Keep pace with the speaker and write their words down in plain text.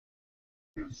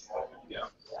Yeah.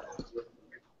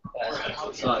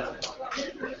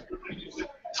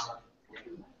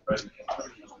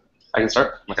 I can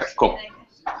start? Okay, cool.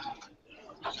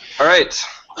 All right.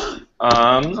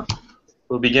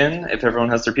 We'll begin if everyone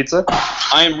has their pizza.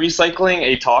 I'm recycling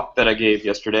a talk that I gave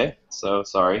yesterday, so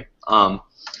sorry.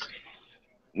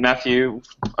 Matthew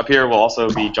up here will also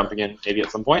be jumping in maybe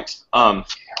at some point.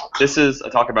 This is a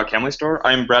talk about Camlistore.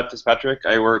 I'm Brad Fitzpatrick.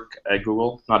 I work at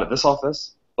Google, not at this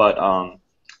office, but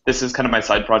this is kind of my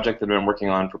side project that I've been working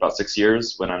on for about 6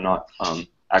 years when I'm not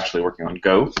actually working on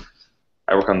Go.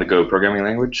 I work on the Go programming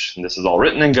language, and this is all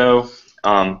written in Go,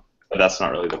 but that's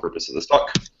not really the purpose of this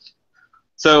talk.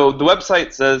 So the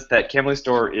website says that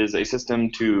Camlistore is a system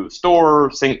to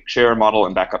store, sync, share, model,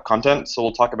 and backup content. So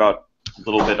we'll talk about a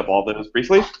little bit of all those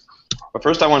briefly. But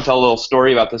first I want to tell a little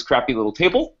story about this crappy little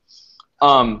table.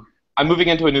 I'm moving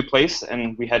into a new place,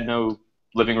 and we had no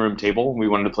living room table. We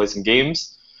wanted to play some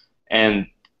games, and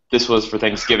this was for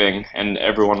Thanksgiving, and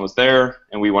everyone was there,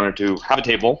 and we wanted to have a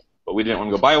table, but we didn't want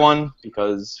to go buy one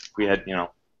because we had,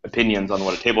 opinions on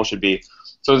what a table should be.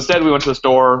 So instead we went to the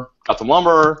store, got some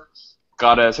lumber,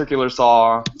 got a circular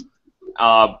saw,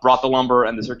 brought the lumber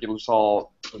and the circular saw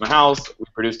to my house. We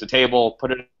produced a table,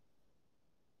 put it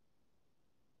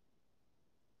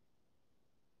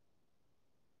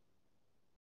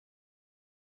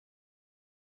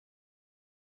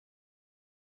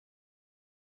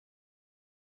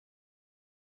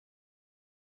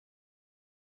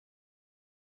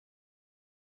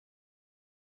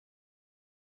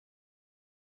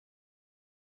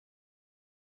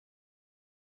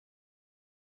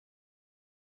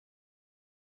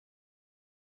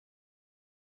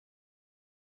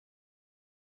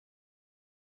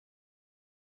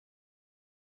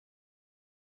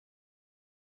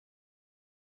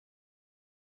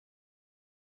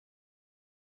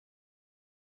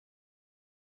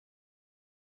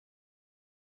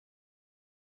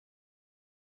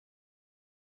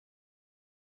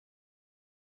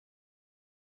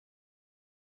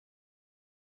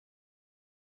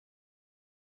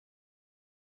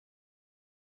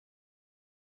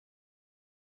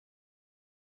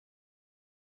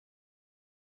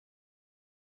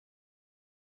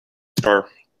or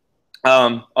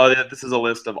this is a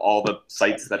list of all the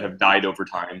sites that have died over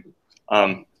time.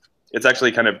 It's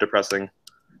actually kind of depressing.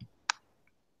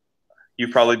 You've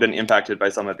probably been impacted by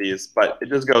some of these, but it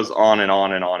just goes on and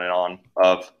on and on and on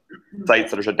of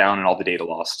sites that are shut down and all the data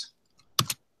lost.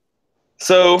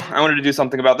 So I wanted to do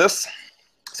something about this.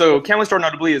 So Camlistore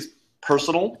notably is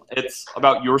personal. It's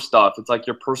about your stuff. It's like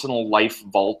your personal life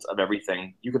vault of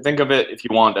everything. You could think of it, if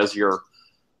you want, as your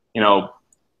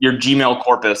Gmail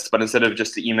corpus, but instead of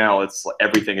just the email, it's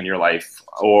everything in your life.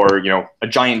 Or, a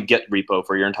giant Git repo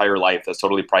for your entire life that's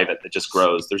totally private that just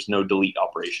grows. There's no delete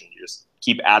operation. You just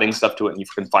keep adding stuff to it and you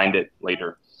can find it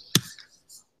later.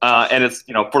 And it's,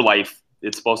 for life,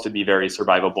 it's supposed to be very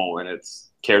survivable, and it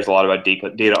cares a lot about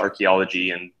data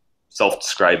archaeology and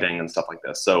self-describing and stuff like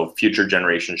this. So future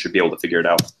generations should be able to figure it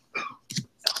out.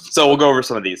 So we'll go over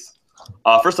some of these.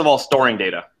 First of all, storing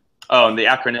data. Oh, and the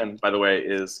acronym, by the way,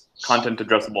 is Content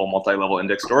Addressable Multi-Level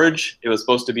Index Storage. It was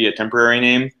supposed to be a temporary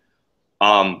name.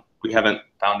 We haven't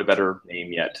found a better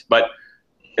name yet. But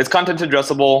it's content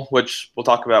addressable, which we'll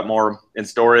talk about more in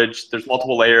storage. There's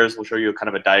multiple layers. We'll show you kind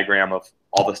of a diagram of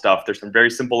all the stuff. There's some very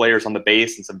simple layers on the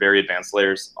base and some very advanced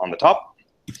layers on the top.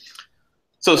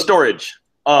 So storage.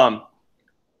 At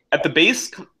the base,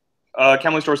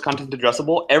 Camlistore is content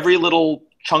addressable. Every little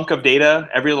chunk of data,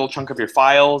 every little chunk of your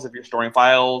files, if you're storing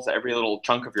files, every little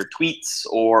chunk of your tweets,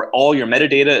 or all your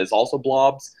metadata is also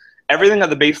blobs. Everything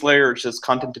at the base layer is just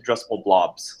content addressable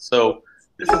blobs. So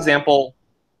this example,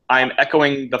 I'm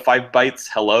echoing the 5 bytes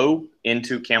hello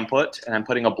into camput, and I'm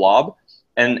putting a blob,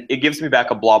 and it gives me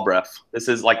back a blob ref. This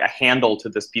is like a handle to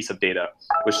this piece of data,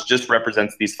 which just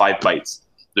represents these 5 bytes.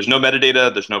 There's no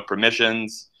metadata, there's no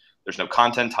permissions, there's no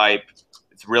content type.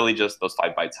 It's really just those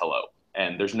 5 bytes hello,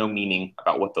 and there's no meaning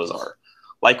about what those are.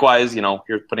 Likewise,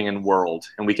 you're putting in world,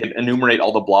 and we can enumerate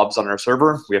all the blobs on our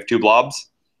server. We have 2 blobs,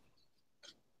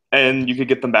 and you could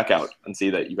get them back out and see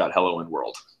that you got hello and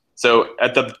world. So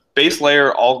at the base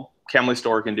layer, all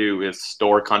Camlistore can do is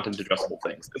store content addressable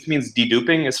things. This means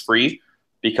deduping is free,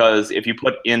 because if you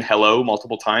put in hello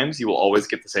multiple times, you will always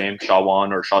get the same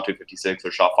SHA-1 or SHA-256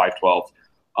 or SHA-512.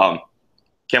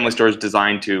 Camlistore is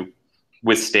designed to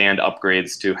withstand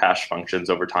upgrades to hash functions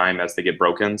over time as they get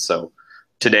broken. So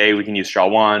today we can use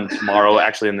SHA-1. Tomorrow,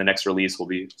 actually in the next release, we'll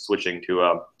be switching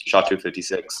to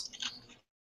SHA-256.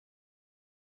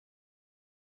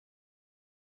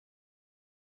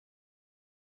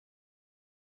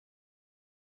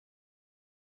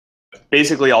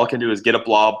 basically all it can do is get a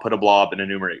blob, put a blob, and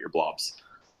enumerate your blobs.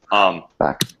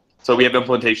 So we have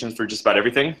implementations for just about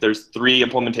everything. There's 3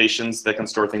 implementations that can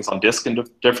store things on disk in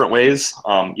different ways.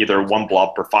 Either one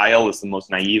blob per file is the most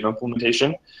naive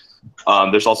implementation.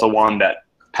 There's also one that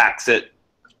packs it,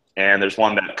 and there's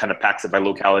one that kind of packs it by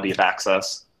locality of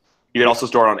access. You can also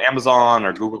store it on Amazon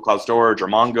or Google Cloud Storage or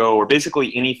Mongo, or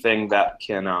basically anything that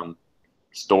can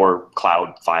store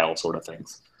cloud file sort of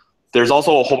things. There's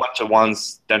also a whole bunch of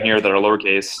ones down here that are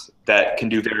lowercase that can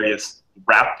do various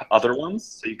wrap other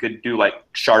ones. So you could do like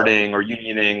sharding or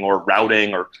unioning or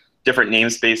routing or different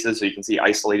namespaces, so you can see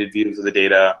isolated views of the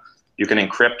data. You can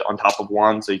encrypt on top of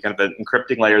one, so you can have an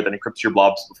encrypting layer that encrypts your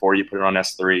blobs before you put it on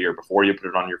S3 or before you put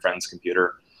it on your friend's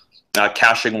computer.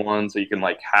 Caching one, so you can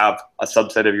like have a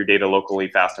subset of your data locally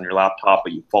fast on your laptop,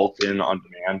 but you fault in on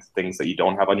demand things that you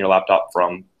don't have on your laptop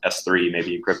from S3,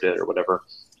 maybe encrypted or whatever.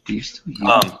 Do you still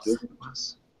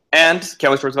use And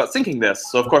Camlistore is about syncing this.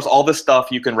 So of course, all this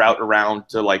stuff you can route around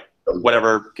to like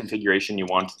whatever configuration you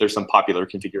want. There's some popular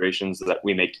configurations that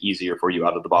we make easier for you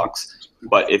out of the box.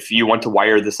 But if you want to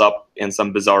wire this up in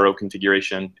some bizarro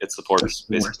configuration, it supports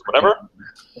basically whatever.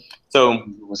 So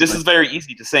this is very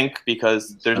easy to sync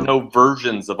because there's no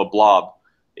versions of a blob.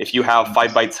 If you have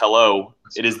 5 bytes hello,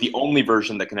 it is the only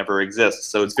version that can ever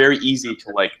exist. So it's very easy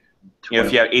to like,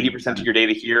 if you have 80% of your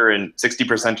data here and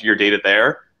 60% of your data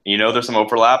there, you know there's some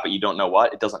overlap, but you don't know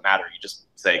what, it doesn't matter. You just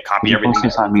say copy everything.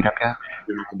 You're not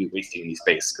going to be wasting any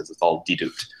space because it's all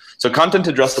deduped. So content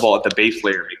addressable at the base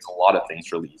layer makes a lot of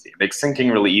things really easy. It makes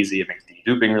syncing really easy. It makes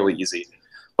deduping really easy.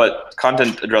 But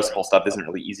content addressable stuff isn't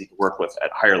really easy to work with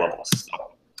at higher levels.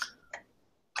 So,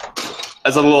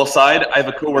 as a little aside, I have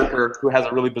a coworker who has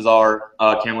a really bizarre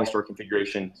Camlistore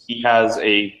configuration. He has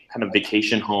a kind of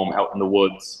vacation home out in the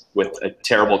woods with a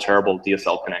terrible, terrible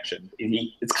DSL connection.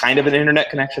 It's kind of an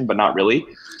internet connection, but not really.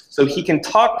 So he can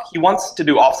talk. He wants to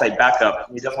do offsite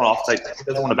backup. He doesn't want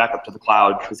to back up to the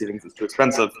cloud because he thinks it's too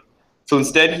expensive. So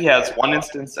instead, he has one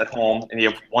instance at home, and he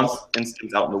has one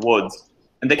instance out in the woods.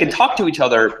 And they can talk to each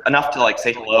other enough to like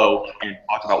say hello and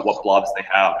talk about what blobs they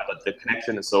have, but the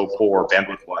connection is so poor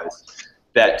bandwidth-wise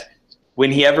that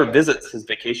when he ever visits his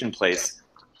vacation place,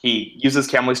 he uses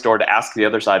Camlistore to ask the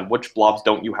other side, which blobs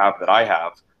don't you have that I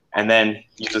have? And then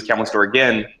he uses Camlistore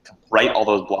again to write all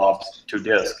those blobs to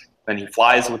disk. Then he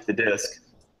flies with the disk,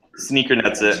 sneaker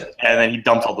nets it, and then he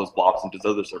dumps all those blobs into his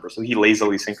other server. So he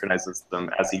lazily synchronizes them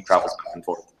as he travels back and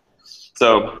forth.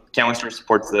 So Camlistore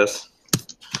supports this.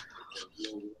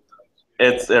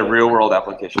 It's a real-world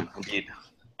application, indeed.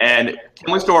 And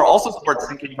Camlistore also supports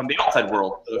syncing from the outside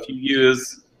world. So if you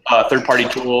use third-party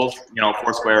tools,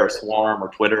 Foursquare or Swarm or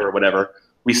Twitter or whatever,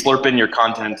 we slurp in your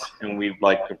content and we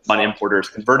run importers,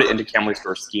 convert it into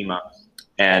Camlistore schema,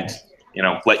 and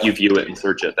let you view it and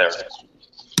search it there.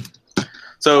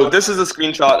 So this is a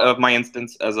screenshot of my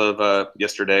instance as of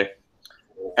yesterday,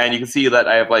 and you can see that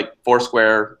I have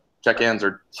Foursquare check-ins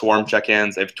or Swarm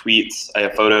check-ins. I have tweets. I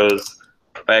have photos.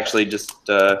 I actually just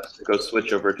go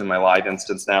switch over to my live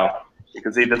instance now. You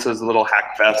can see this was a little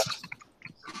hack fest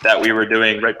that we were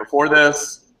doing right before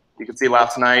this. You can see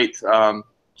last night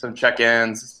some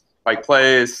check-ins, Bike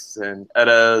Place and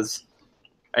Edda's.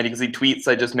 And you can see tweets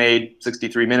I just made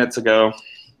 63 minutes ago.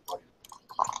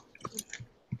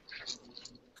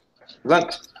 We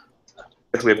have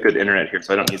good internet here,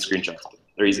 so I don't need screenshots.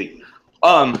 They're easy.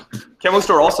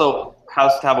 Camlistore also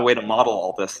has to have a way to model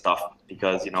all this stuff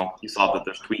because you saw that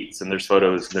there's tweets and there's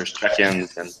photos and there's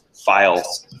check-ins and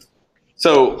files.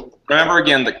 So remember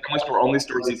again that Camlistore only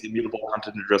stores these immutable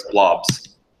content address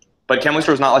blobs, but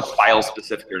Camlistore is not like file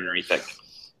specific or anything.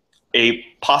 A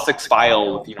POSIX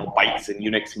file with bytes and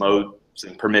Unix modes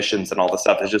and permissions and all this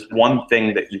stuff is just one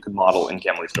thing that you can model in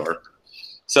Camlistore.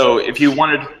 So if you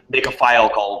wanted to make a file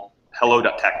called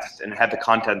hello.txt and it had the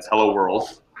contents hello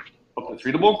world, hope it's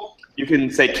readable, you can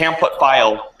say cam-put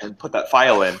file and put that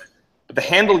file in. But the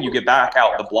handle you get back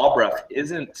out, the blob ref,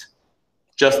 isn't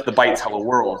just the bytes hello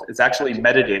world. It's actually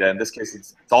metadata. In this case,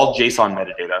 it's all JSON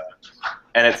metadata.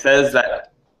 And it says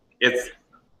that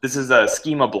this is a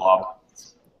schema blob,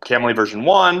 Camly version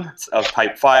 1 of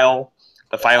type file.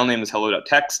 The file name is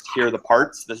hello.txt. Here are the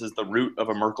parts. This is the root of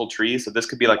a Merkle tree. So this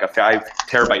could be like a 5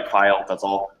 terabyte file that's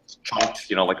all chunked,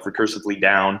 recursively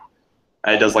down.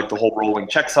 And it does the whole rolling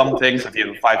checksum thing. So if you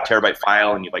have a 5 terabyte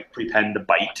file and you prepend a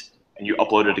byte and you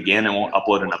upload it again, it won't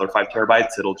upload another 5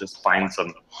 terabytes. It'll just find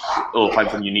some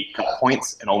unique cut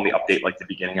points and only update the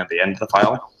beginning and the end of the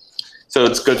file. So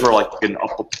it's good for you can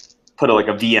put a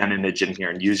VM image in here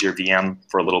and use your VM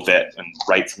for a little bit and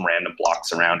write some random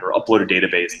blocks around or upload a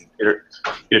database.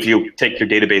 If you take your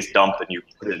database dump and you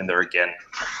put it in there again,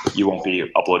 you won't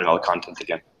be uploading all the content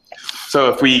again. So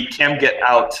if we can get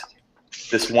out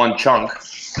this one chunk,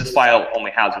 this file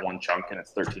only has one chunk and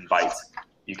it's 13 bytes.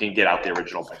 You can get out the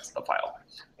original bytes of the file.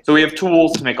 So we have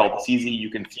tools to make all this easy. You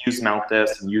can fuse mount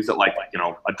this and use it like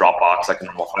a Dropbox, like a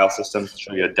normal file system. I'll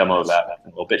show you a demo of that in a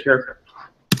little bit here.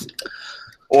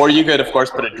 Or you could, of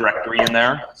course, put a directory in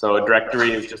there. So a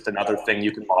directory is just another thing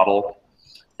you can model.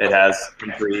 It has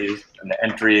entries, and the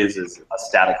entries is a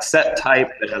static set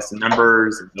type that has some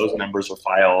members, and those members are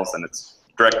files, and it's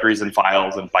directories and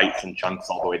files and bytes and chunks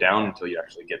all the way down until you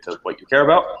actually get to what you care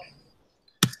about.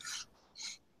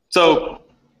 So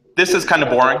this is kind of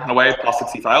boring in a way,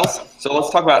 POS6 files. So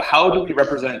let's talk about how do we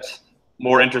represent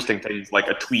more interesting things like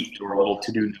a tweet or a little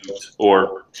to-do note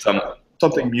or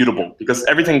something mutable, because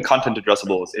everything content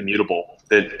addressable is immutable.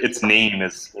 Its name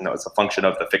is, it's a function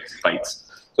of the fixed bytes.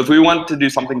 So if we want to do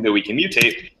something that we can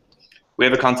mutate, we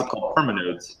have a concept called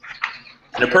permanodes.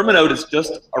 And a permanode is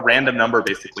just a random number,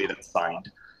 basically, that's signed.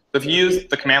 So if you use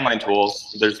the command line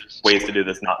tools, there's ways to do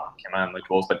this, not command line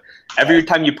tools, but every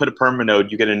time you put a permanode,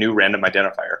 you get a new random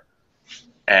identifier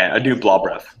and a new blob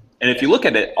ref. And if you look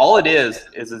at it, all it is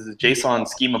a JSON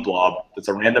schema blob that's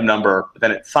a random number, but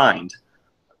then it's signed.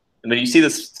 And then you see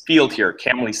this field here,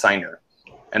 Camlistore signer.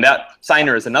 And that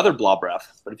signer is another blob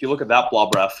ref. But if you look at that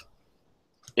blob ref,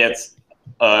 it's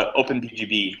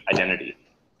OpenPGB identity.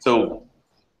 So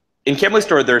in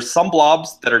Camlistore, there's some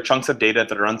blobs that are chunks of data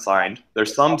that are unsigned.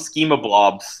 There's some schema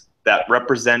blobs that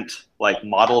represent like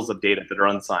models of data that are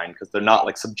unsigned because they're not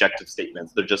like subjective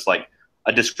statements. They're just like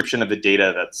a description of the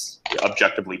data that's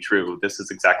objectively true. This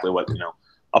is exactly what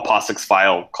a POS6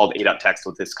 file called a.text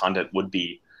with this content would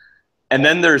be. And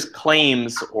then there's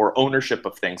claims or ownership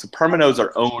of things. So permanodes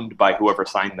are owned by whoever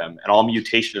signed them, and all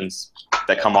mutations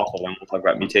that come off of them. We'll talk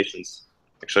about mutations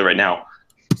actually right now.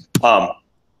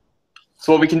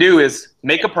 So what we can do is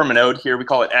make a permanode. Here we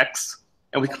call it X,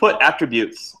 and we can put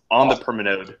attributes on the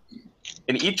permanode.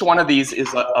 And each one of these is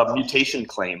a mutation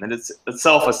claim, and it's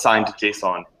itself assigned to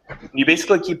JSON. And you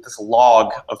basically keep this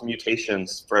log of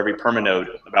mutations for every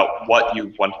permanode about what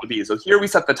you want it to be. So here we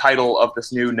set the title of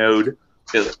this new node.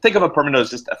 Think of a permanode as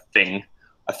just a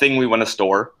thing we want to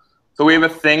store. So we have a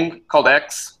thing called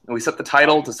X, and we set the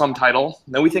title to some title.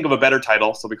 And then we think of a better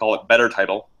title, so we call it better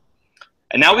title.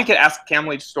 And now we can ask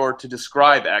Camlistore to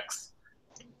describe X,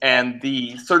 and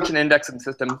the search and indexing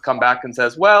system come back and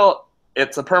says, well,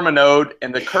 it's a permanode,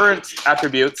 and the current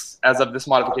attributes as of this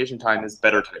modification time is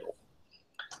better title.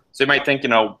 So you might think,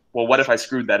 well, what if I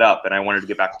screwed that up and I wanted to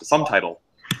get back to some title?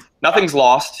 Nothing's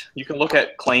lost. You can look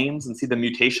at claims and see the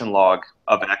mutation log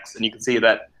of X, and you can see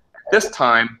that this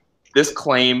time, this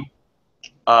claim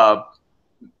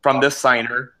from this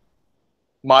signer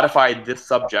modified this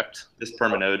subject, this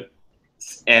permanode,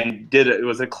 and it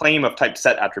was a claim of type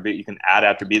set attribute. You can add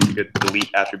attributes, you could delete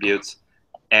attributes,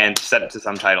 and set it to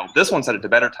some title. This one set it to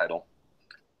better title.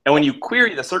 And when you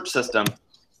query the search system,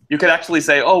 you could actually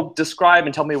say, oh, describe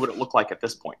and tell me what it looked like at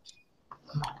this point.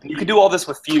 And you can do all this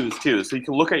with fuse too. So you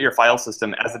can look at your file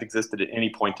system as it existed at any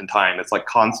point in time. It's like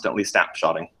constantly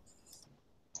snapshotting.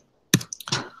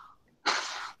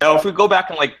 Now, if we go back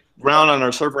and like run on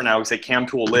our server now, we say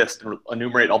camtool list and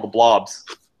enumerate all the blobs.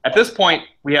 At this point,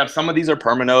 we have some of these are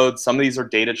permanodes, some of these are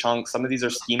data chunks, some of these are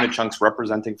schema chunks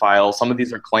representing files, some of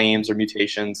these are claims or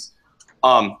mutations.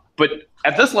 But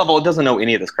at this level, it doesn't know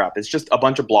any of this crap. It's just a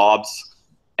bunch of blobs,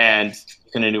 and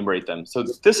you can enumerate them. So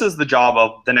this is the job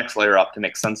of the next layer up to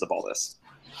make sense of all this.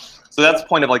 So that's the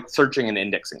point of like searching and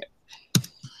indexing it.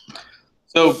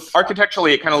 So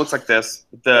architecturally, it kind of looks like this.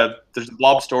 There's a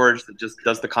blob storage that just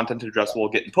does the content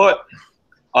addressable get and put.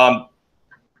 The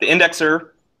indexer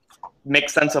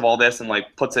makes sense of all this and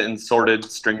like puts it in sorted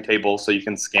string tables so you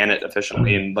can scan it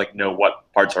efficiently and like know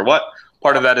what parts are what.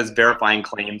 Part of that is verifying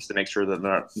claims to make sure that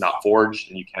they're not forged,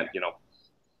 and you can't,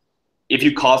 if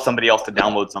you cause somebody else to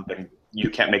download something, you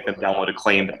can't make them download a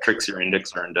claim that tricks your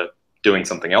indexer into doing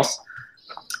something else.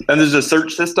 Then there's a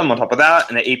search system on top of that,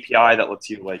 and an API that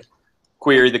lets you like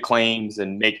query the claims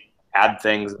and add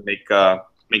things and make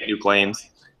new claims.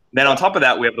 Then on top of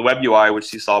that, we have the web UI,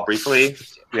 which you saw briefly.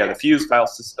 We have the Fuse file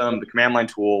system, the command line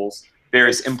tools,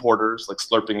 various importers like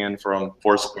slurping in from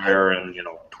Foursquare and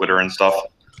Twitter and stuff,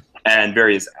 and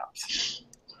various apps.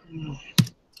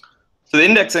 So the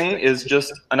indexing is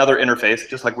just another interface,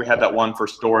 just like we had that one for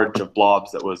storage of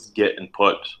blobs that was get and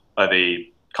put of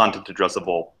a content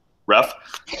addressable ref.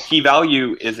 Key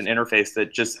value is an interface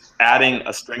that just adding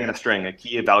a string and a string, a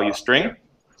key value string,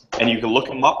 and you can look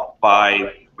them up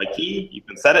by key, you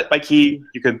can set it by key,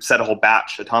 you can set a whole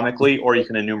batch atomically, or you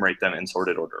can enumerate them in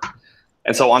sorted order.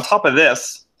 And so on top of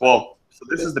this, so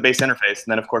this is the base interface, and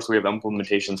then of course we have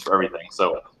implementations for everything.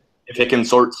 So if it can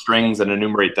sort strings and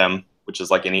enumerate them, which is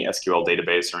like any SQL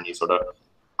database or any sort of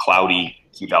cloudy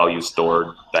key value stored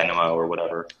Dynamo or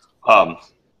whatever.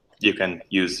 You can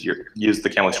use the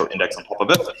Camlistore index on top of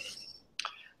it.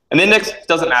 And the index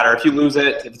doesn't matter if you lose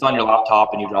it, if it's on your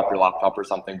laptop and you drop your laptop or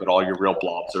something, but all your real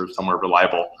blobs are somewhere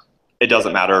reliable. It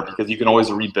doesn't matter because you can always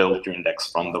rebuild your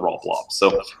index from the raw blobs.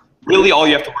 So really all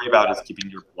you have to worry about is keeping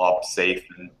your blob safe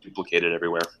and duplicated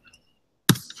everywhere.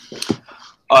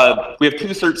 We have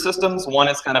two search systems. One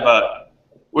is kind of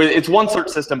it's one search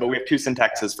system, but we have two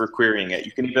syntaxes for querying it.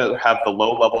 You can either have the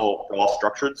low-level raw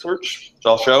structured search, which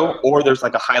I'll show, or there's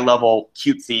like a high-level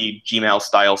cutesy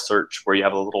Gmail-style search where you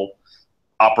have a little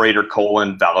operator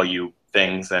colon value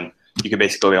things, and you can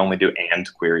basically only do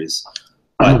and queries.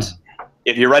 But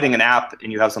if you're writing an app and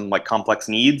you have some like complex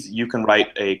needs, you can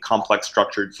write a complex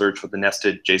structured search with a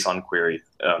nested JSON query.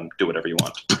 Do whatever you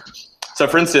want. So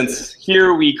for instance,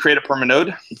 here we create a perma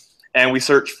node and we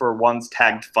search for ones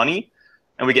tagged funny,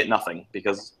 and we get nothing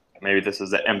because maybe this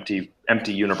is an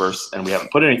empty universe and we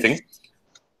haven't put anything.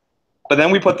 But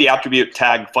then we put the attribute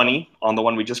tag funny on the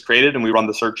one we just created and we run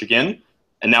the search again,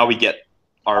 and now we get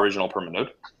our original perma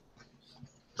node.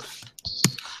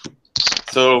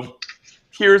 So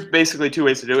here's basically two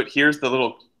ways to do it. Here's the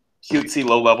little cutesy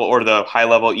low level or the high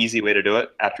level easy way to do it.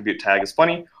 Attribute tag is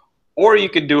funny. Or you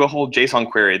could do a whole JSON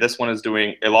query. This one is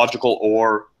doing a logical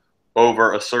OR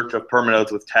over a search of perma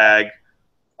nodes with tag,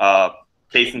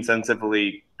 case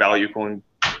insensitively value equaling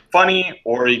funny,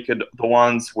 or you could the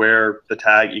ones where the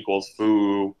tag equals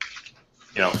foo,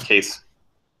 case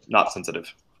not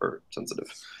sensitive or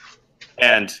sensitive,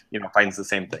 and finds the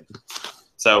same thing.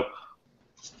 So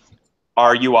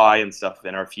our UI and stuff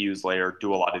in our Fuse layer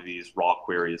do a lot of these raw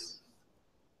queries.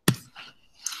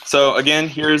 So again,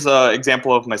 here's an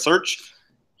example of my search.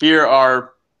 Here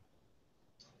are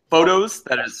photos.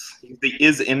 That is, the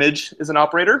isImage is an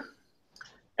operator.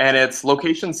 And it's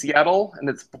location Seattle, and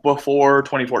it's before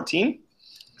 2014.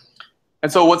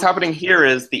 And so what's happening here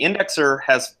is the indexer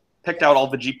has picked out all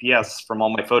the GPS from all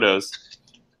my photos,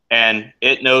 and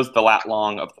it knows the lat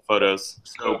long of the photos.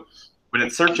 So when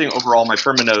it's searching over all my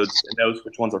perma nodes, it knows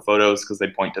which ones are photos because they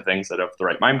point to things that have the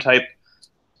right MIME type.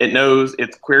 It knows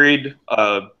it's queried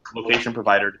a location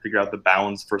provider to figure out the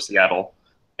bounds for Seattle.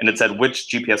 And it said which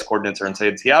GPS coordinates are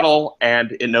inside Seattle,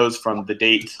 and it knows from the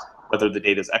date, whether the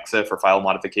date is EXIF or file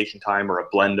modification time or a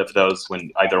blend of those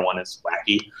when either one is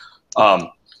wacky,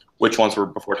 which ones were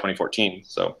before 2014.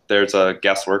 So there's a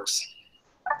guessworks.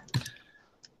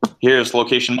 Here's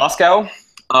location Moscow.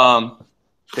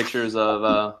 Pictures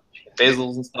of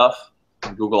basils and stuff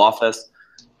in Google Office.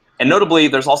 And notably,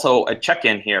 there's also a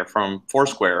check-in here from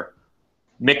Foursquare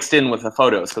mixed in with the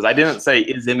photos, because I didn't say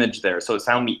isImage there, so it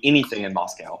found me anything in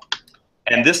Moscow.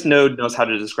 And this node knows how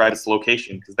to describe its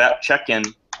location, because that check-in,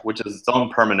 which is its own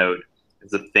perma node,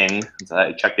 is a thing. It's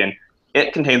a check-in.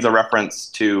 It contains a reference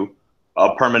to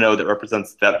a perma node that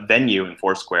represents that venue in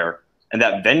Foursquare, and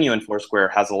that venue in Foursquare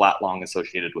has a lat long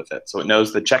associated with it. So it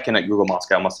knows the check-in at Google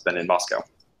Moscow must have been in Moscow.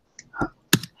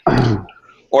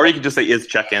 Or you could just say is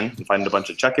check-in and find a bunch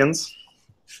of check-ins.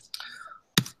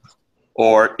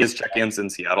 Or is check-ins in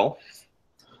Seattle.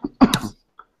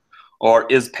 Or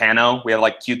is Pano. We have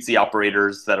like cutesy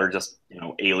operators that are just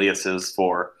aliases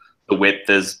for the width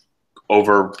is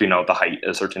over the height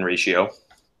at a certain ratio.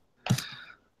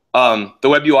 The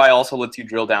web UI also lets you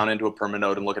drill down into a perma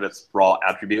node and look at its raw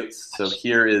attributes. So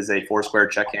here is a Foursquare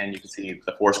check-in. You can see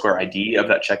the Foursquare ID of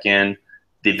that check-in,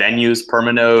 the venue's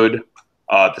perma node,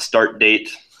 the start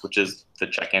date, which is the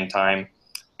check-in time,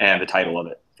 and the title of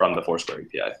it from the Foursquare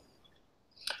API.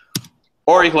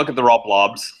 Or you can look at the raw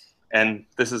blobs, and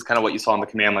this is kind of what you saw in the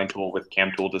command line tool with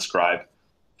CamTool describe.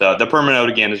 The perma node,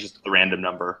 again, is just the random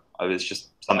number. It's just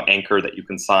some anchor that you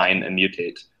can sign and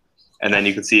mutate. And then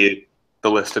you can see the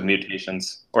list of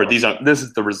mutations, or this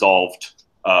is the resolved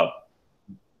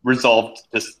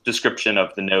description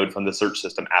of the node from the search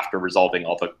system after resolving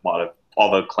all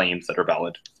the claims that are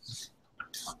valid.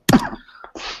 All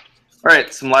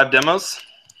right, some live demos.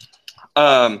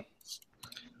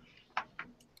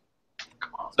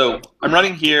 So I'm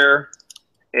running here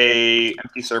a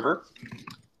empty server,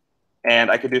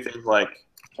 and I could do things like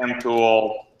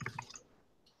CamTool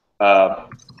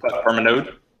perma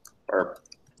node or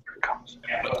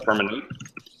perma node,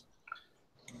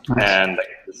 and I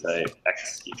can say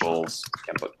x equals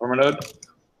camput perma node.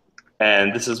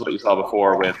 And this is what you saw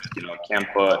before with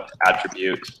camput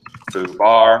attribute foo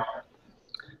bar.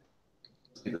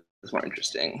 This is more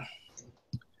interesting.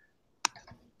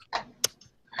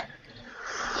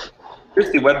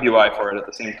 Here's the web UI for it at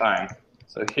the same time.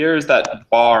 So here's that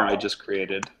bar I just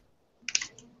created.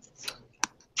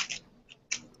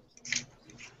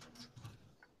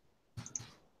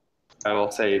 I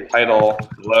will say title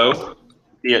hello.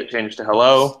 See it change to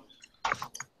hello.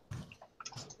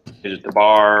 Change it to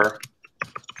bar.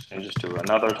 Change it to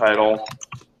another title.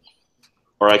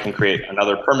 Or I can create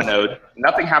another permanode.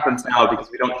 Nothing happens now because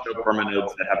we don't show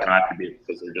permanodes that have no attributes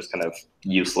because they're just kind of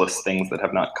useless things that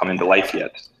have not come into life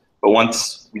yet. But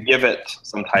once we give it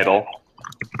some title,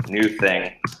 new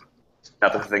thing,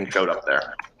 another thing showed up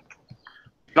there.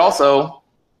 You can also,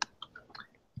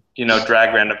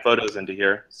 drag random photos into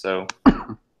here. So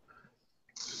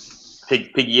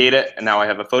Piggy ate it, and now I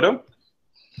have a photo.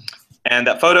 And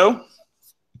that photo,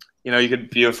 you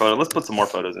could view a photo. Let's put some more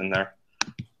photos in there.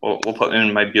 We'll put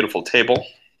in my beautiful table.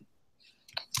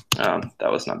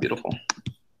 That was not beautiful.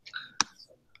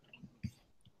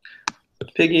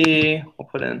 Piggy, we'll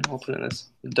put in this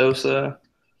dosa.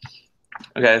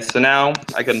 Okay, so now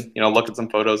I can look at some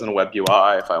photos in a web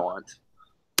UI if I want.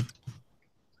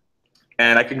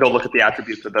 And I can go look at the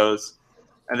attributes of those.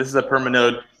 And this is a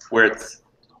permanode where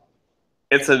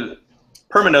it's a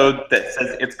permanode that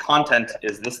says its content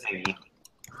is this thingy.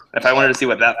 If I wanted to see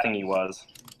what that thingy was,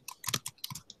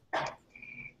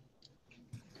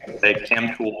 say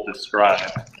camtool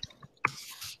describe.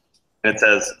 And it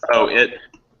says, oh,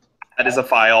 that is a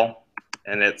file,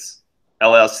 and it's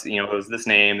ls, it was this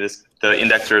name, the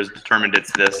indexer has determined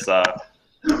it's this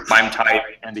MIME type,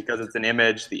 and because it's an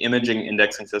image, the imaging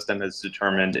indexing system has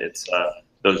determined it's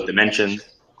those dimensions.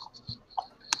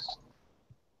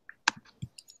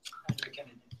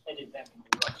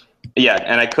 Yeah,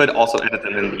 and I could also edit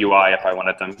them in the UI if I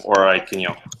wanted them, or I can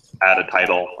add a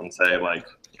title and say like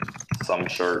some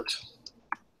shirt.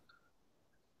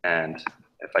 And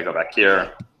if I go back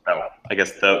here, oh, I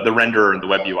guess the renderer and the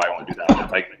web UI won't do that.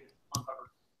 If I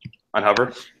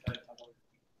unhover,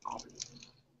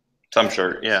 some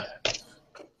shirt, yeah.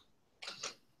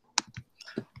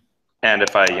 And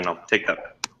if I take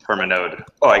that permanode,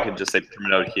 I could just say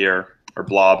permanode here or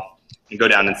blob and go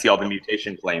down and see all the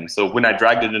mutation claims. So when I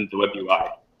dragged it into the web UI,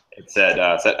 it said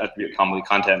set attribute commonly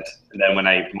content, and then when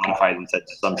I modified and said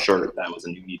some shirt, that was a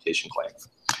new mutation claim.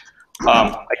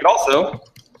 I could also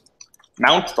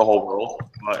mount the whole world.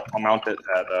 I'll mount it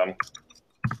at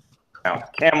mount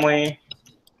Camly.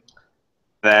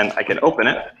 Then I can open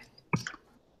it.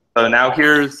 So now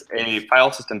here's a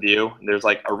file system view. There's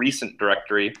like a recent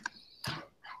directory,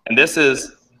 and this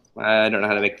is I don't know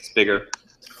how to make this bigger,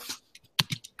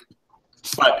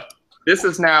 but this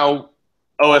is now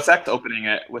OS X opening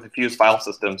it with a fused file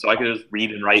system, so I can just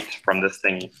read and write from this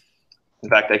thingy. In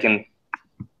fact, I can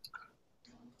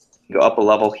go up a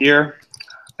level here.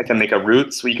 I can make a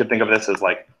root, so you could think of this as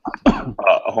like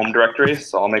a home directory.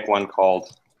 So I'll make one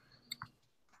called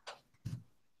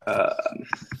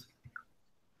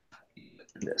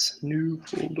this new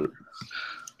folder.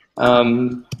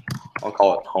 I'll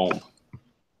call it home.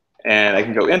 And I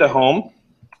can go into home.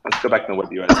 Let's go back to the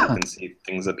web UI so you can see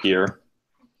things up here.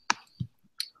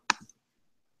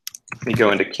 We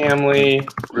go into Camly,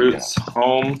 roots,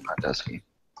 home,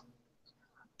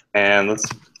 and let's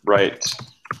write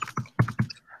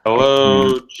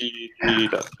hello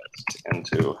gg.text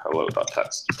into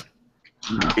hello.text.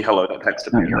 The hello.text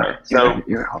appeared there. So,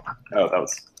 oh, that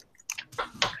was,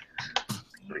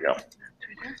 there we go.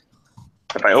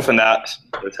 If I open that,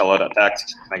 there's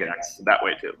hello.text, I get access to that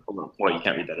way too. Well, you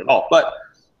can't read that at all, but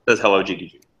it says hello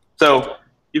gg. So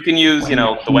you can use,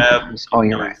 the web. Oh,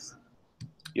 you're right.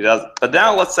 But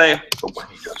now let's say I'm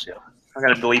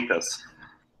going to delete this.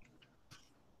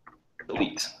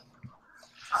 Delete.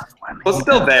 Well, it's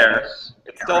still there.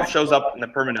 It still shows up in the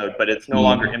permanode, but it's no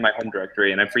longer in my home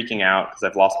directory, and I'm freaking out because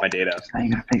I've lost my data. Now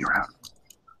you got to figure out.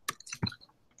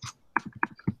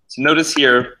 So notice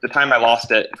here, the time I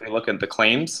lost it, if we look at the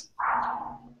claims,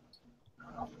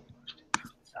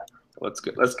 let's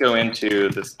go into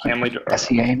this Camly.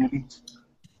 SEA maybe?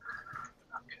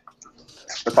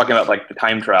 We're talking about like the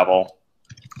time travel.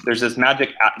 There's this magic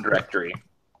at directory.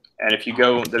 And if you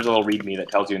go, there's a little README that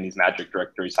tells you in these magic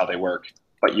directories how they work.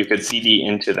 But you could CD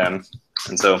into them.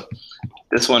 And so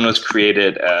this one was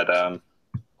created at, I don't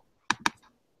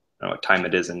know what time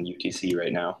it is in UTC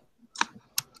right now.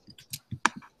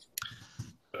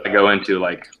 I go into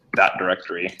like that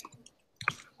directory.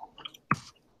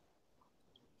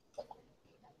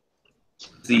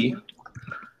 Z,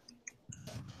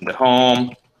 the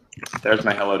home, there's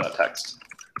my hello.txt.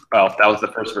 Well, that was the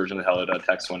first version of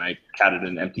hello.txt when I added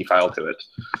an empty file to it.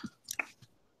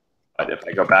 But if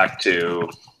I go back to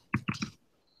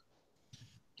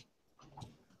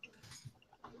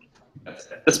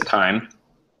this time,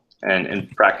 and in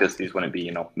practice, these wouldn't be,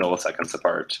 milliseconds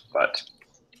apart, but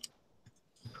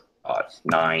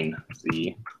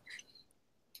 9Z,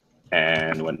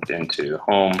 and went into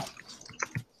home,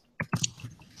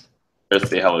 there's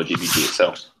the hello GBG.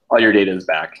 So all your data is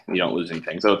back. You don't lose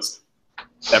anything. So it's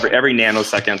every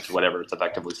nanosecond, whatever, it's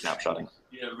effectively snapshotting.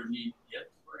 Do you ever need Git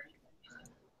for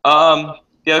anything?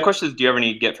 Yeah, the question is, do you ever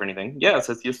need Git for anything? Yes,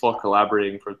 it's useful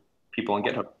collaborating for people on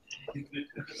GitHub.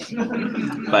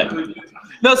 But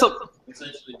no, so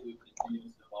Essentially do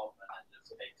continuous development and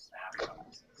just take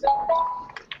snapshots.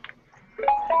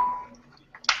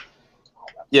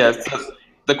 yeah, so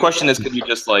the question is, could you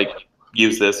just like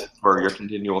use this for your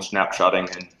continual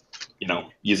snapshotting and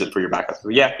use it for your backup? So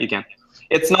yeah, you can.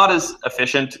 It's not as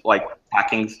efficient like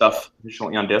packing stuff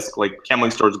efficiently on disk. Like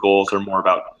Camlistore's goals are more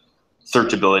about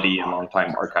searchability and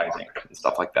long-time archiving and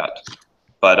stuff like that.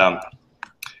 But I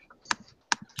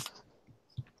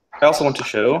also want to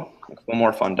show a couple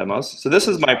more fun demos. So this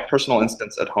is my personal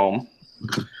instance at home.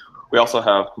 We also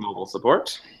have mobile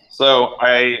support. So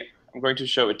I'm going to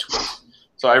show a tweet.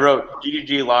 So I wrote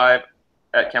GGG live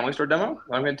at Camlistore demo.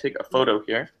 I'm going to take a photo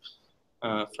here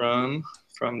from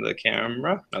the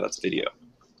camera. No, that's video.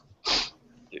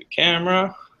 Do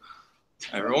camera.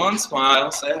 Everyone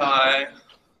smile, say hi.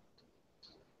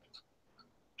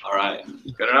 All right,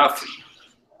 good enough.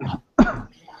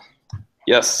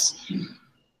 Yes.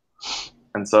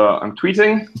 And so I'm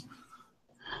tweeting,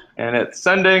 and it's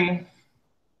sending.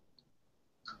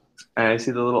 And I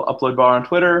see the little upload bar on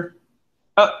Twitter.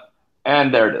 Oh,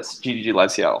 and there it is, GGG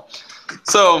Live Seattle.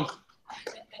 So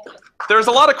there's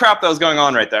a lot of crap that was going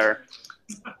on right there.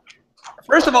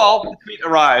 First of all, the tweet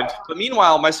arrived, but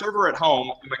meanwhile, my server at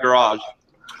home in my garage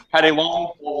had a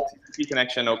long TCP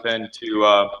connection open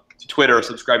to Twitter,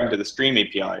 subscribing to the Stream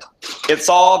API. It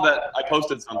saw that I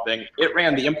posted something. It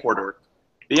ran the importer.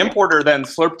 The importer then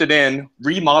slurped it in,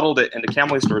 remodeled it into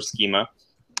Camlistore schema,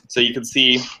 so you can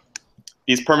see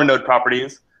these permanode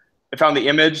properties. It found the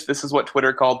image. This is what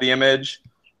Twitter called the image.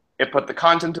 It put the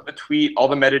content of the tweet, all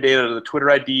the metadata to the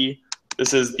Twitter ID.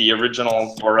 This is the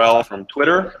original URL from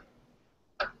Twitter.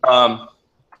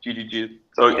 GGG.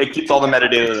 So it keeps all the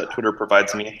metadata that Twitter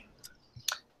provides me.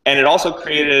 And it also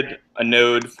created a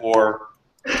node for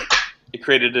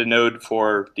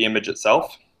the image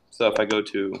itself. So if I go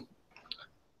to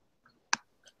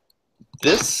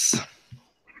this,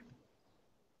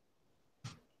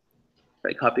 if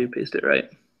I copy and paste it right.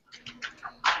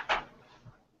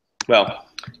 Well,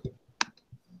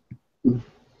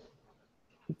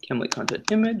 Camlistore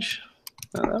content image.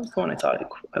 Oh, that was the one I thought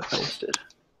I posted.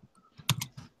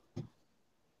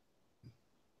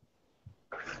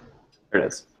 There it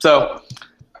is. So,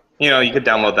 you could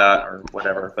download that or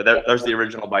whatever, but there's the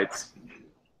original bytes.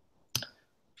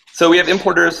 So we have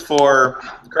importers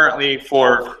currently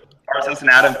for RSS and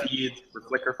Atom feeds, for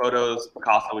Flickr photos,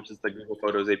 Picasa, which is the Google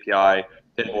Photos API,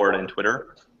 Pinboard, and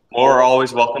Twitter. More are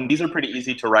always welcome. These are pretty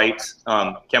easy to write.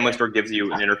 Camlistore gives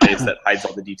you an interface that hides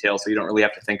all the details, so you don't really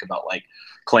have to think about like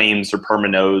claims or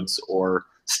permanodes or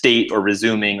state or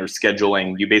resuming or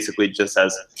scheduling. You basically just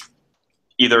says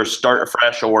either start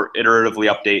afresh or iteratively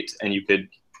update, and you could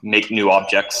make new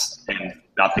objects and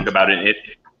not think about it. It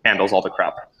handles all the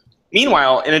crap.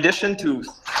 Meanwhile, in addition to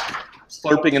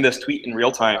slurping in this tweet in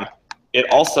real time, I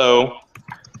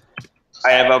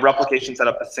have a replication set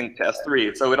up to sync to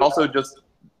S3. So it also just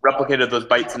replicated those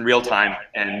bytes in real time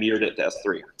and mirrored it to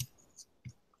S3.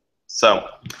 So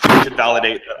you should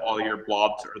validate that all your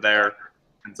blobs are there.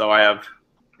 And so I have,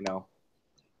 I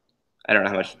don't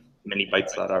know how many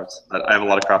bytes that are, but I have a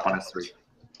lot of crap on S3.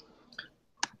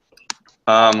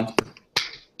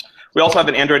 We also have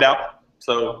an Android app,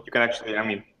 so you can actually,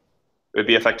 it would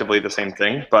be effectively the same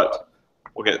thing, but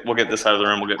we'll get this out of the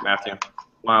room. We'll get Matthew.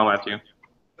 Wow, Matthew.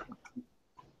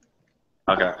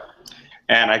 Okay,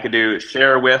 and I could do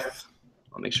share with.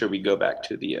 I'll make sure we go back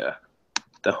to the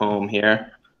home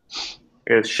here.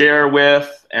 Here's share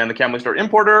with and the Camlistore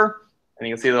importer, and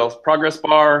you can see the little progress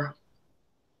bar,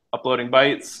 uploading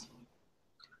bytes.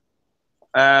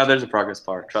 There's a progress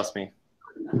bar, trust me.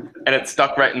 And it's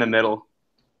stuck right in the middle.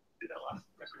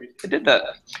 It did that.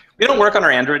 We don't work on our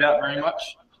Android app very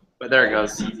much, but there it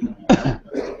goes.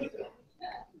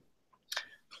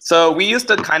 So we used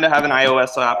to kind of have an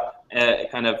iOS app,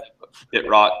 kind of bit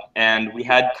rot, and we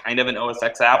had kind of an OS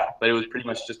X app, but it was pretty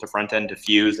much just a front end to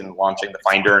Fuse and launching the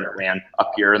Finder, and it ran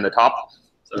up here in the top.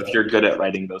 So if you're good at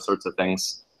writing those sorts of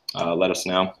things, let us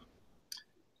know.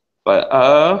 But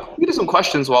we can do some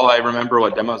questions while I remember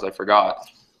what demos I forgot.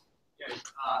 Yeah,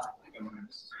 I think I remember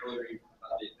this earlier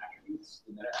about the attributes,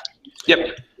 the meta attributes. Yep.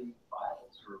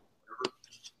 Files or whatever,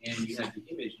 and you had the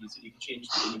image, and you said you could change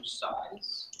the image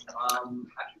size.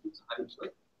 Attributes, how do you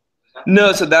click?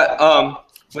 No, so that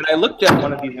when I looked at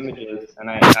one of these images and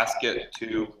I ask it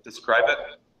to describe it,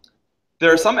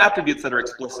 there are some attributes that are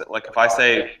explicit. Like if I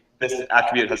say this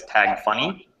attribute has tag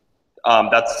funny,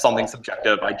 That's something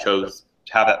subjective. I chose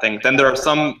to have that thing. Then there are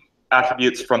some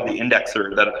attributes from the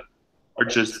indexer that are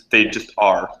they just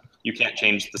are. You can't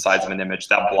change the size of an image.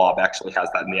 That blob actually has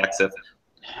that in the EXIF.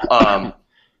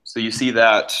 So you see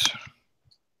that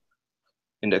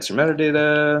indexer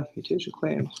metadata, mutation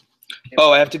claim.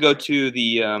 Oh, I have to go to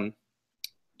the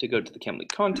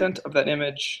Camlistore content of that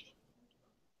image.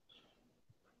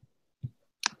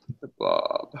 The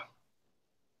blob.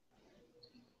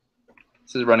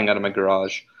 This is running out of my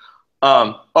garage.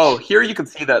 Oh, here you can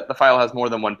see that the file has more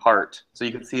than one part. So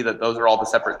you can see that those are all the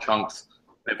separate chunks.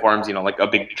 It forms, like a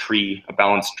big tree, a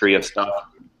balanced tree of stuff.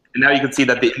 And now you can see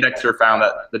that the indexer found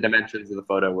that the dimensions of the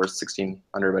photo were 1600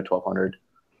 by 1200.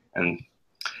 And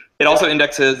it also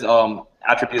indexes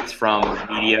attributes from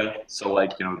media. So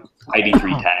like,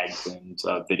 ID3 tags and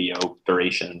video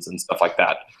durations and stuff like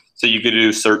that. So you could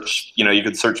do search, you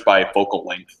could search by focal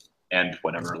length and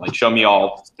whatever, like show me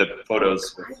all the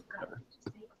photos.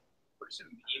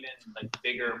 Even like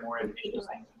bigger, more ambitious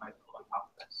things might go on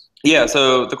top of this. Yeah,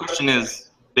 so the question is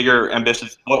bigger,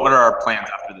 ambitious. What are our plans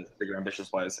after this, bigger,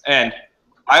 ambitious wise? And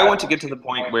I want to get to the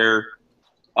point where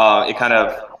it kind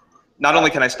of, not only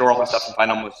can I store all my stuff and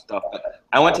find all my stuff, but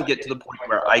I want to get to the point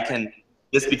where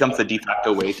this becomes the de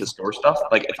facto way to store stuff.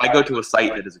 Like if I go to a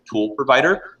site that is a tool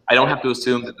provider, I don't have to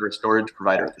assume that they're a storage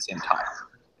provider at the same time.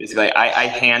 Basically, I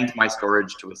hand my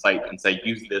storage to a site and say,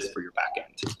 use this for your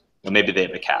backend. Maybe they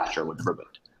have a cache or whatever, but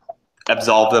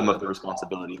absolve them of the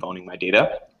responsibility of owning my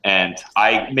data. And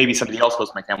maybe somebody else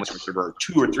hosts my Camlistore server, or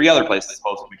 2 or 3 other places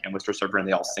host my Camlistore server, and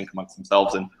they all sync amongst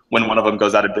themselves. And when one of them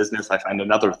goes out of business, I find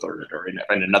another third, or I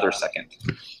find another second.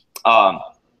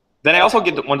 Then I also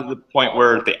get to the point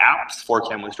where the apps for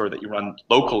Camlistore that you run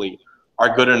locally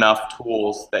are good enough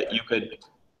tools that you could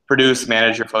produce,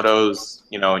 manage your photos,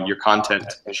 and your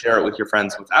content, and share it with your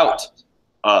friends without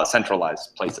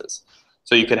centralized places.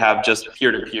 So you could have just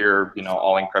peer-to-peer,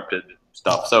 all encrypted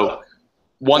stuff. So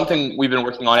one thing we've been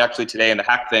working on actually today in the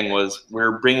hack thing was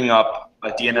we're bringing up a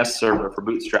DNS server for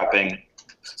bootstrapping.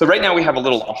 So right now we have a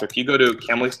little launcher. If you go to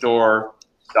camlistore.org,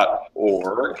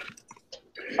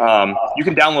 you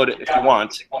can download it if you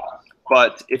want.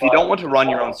 But if you don't want to run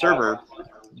your own server,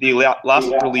 the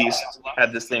last release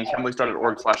had this thing,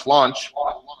 camlistore.org/launch.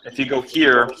 If you go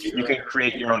here, you can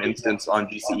create your own instance on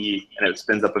GCE, and it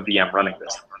spins up a VM running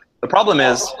this. The problem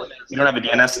is you don't have a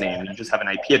DNS name, you just have an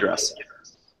IP address.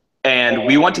 And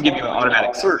we want to give you an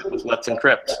automatic cert with Let's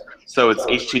Encrypt. So it's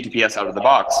HTTPS out of the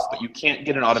box, but you can't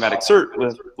get an automatic cert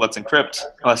with Let's Encrypt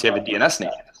unless you have a DNS name.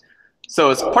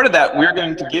 So as part of that, we're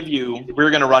going to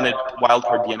run a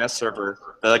wildcard DNS server,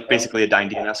 like basically a dying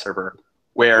DNS server,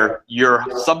 where your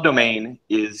subdomain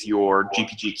is your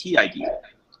GPG key ID.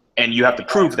 And you have to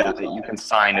prove that you can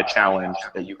sign a challenge,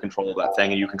 that you control that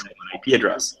thing, and you control an IP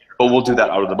address. But we'll do that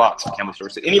out of the box with Camlistore.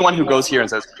 So anyone who goes here and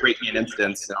says, create me an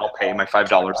instance and I'll pay my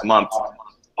 $5 a month,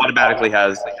 automatically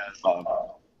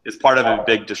is part of a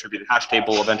big distributed hash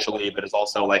table eventually, but is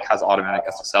also has automatic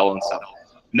SSL and stuff.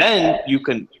 And then you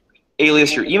can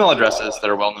alias your email addresses that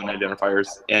are well-known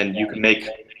identifiers, and you can make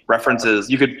references.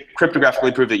 You could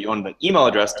cryptographically prove that you own the email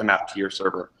address to map to your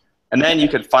server. And then you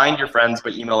could find your friends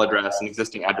by email address and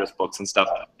existing address books and stuff,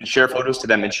 and share photos to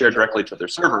them and share directly to their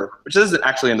server, which isn't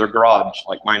actually in their garage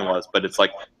like mine was, but it's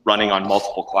running on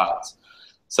multiple clouds.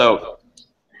 So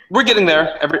we're getting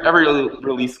there. Every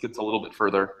release gets a little bit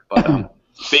further, but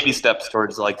baby steps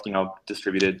towards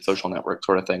distributed social network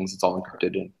sort of things. It's all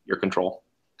encrypted in your control.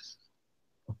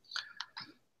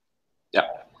 Yeah.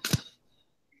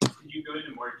 Can you go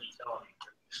into more detail on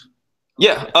encryption?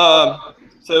 Yeah.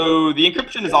 So the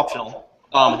encryption is optional.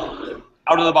 Out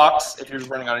of the box, if you're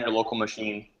just running on your local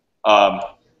machine,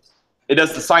 it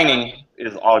does the signing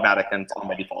is automatic and it's on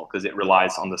by default because it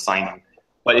relies on the signing.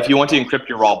 But if you want to encrypt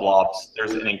your raw blobs,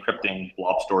 there's an encrypting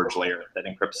blob storage layer that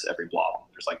encrypts every blob.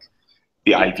 There's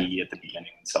the IV at the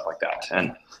beginning and stuff like that.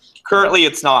 And currently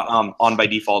it's not on by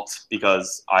default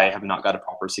because I have not got a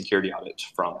proper security audit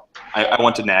from. I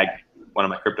want to nag one of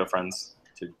my crypto friends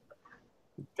to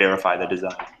verify the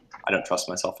design. I don't trust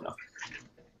myself enough.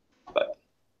 But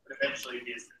eventually it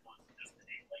is just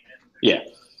enabling it. Yeah.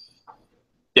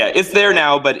 Yeah, it's there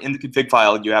now, but in the config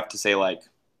file, you have to say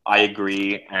I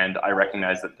agree and I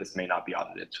recognize that this may not be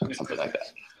audited, or something like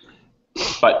that.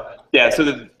 But yeah,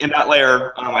 so in that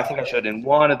layer, I think I showed in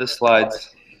one of the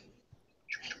slides.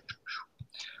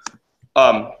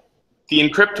 The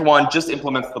encrypt one just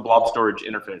implements the blob storage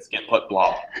interface, get put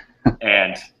blob,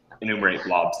 and enumerate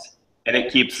blobs. And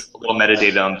it keeps a little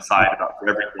metadata on the side about for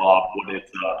every blob what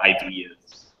its ID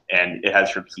is, and it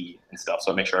has your key and stuff.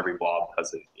 So make sure every blob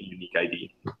has a unique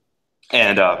ID.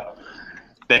 And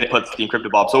then it puts the encrypted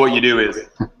blob. So what you do is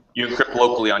you encrypt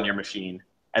locally on your machine,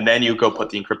 and then you go put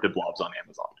the encrypted blobs on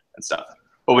Amazon and stuff.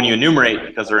 But when you enumerate,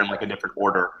 because they're in like a different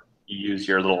order, you use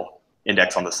your little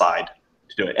index on the side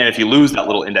to do it. And if you lose that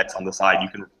little index on the side, you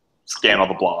can scan all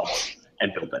the blobs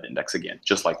and build that index again,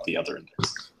 just like the other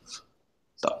index.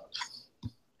 So,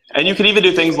 and you can even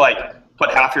do things like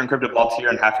put half your encrypted blobs here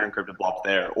and half your encrypted blobs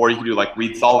there, or you can do like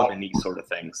read Solomon and these sort of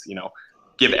things. You know,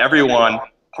 give everyone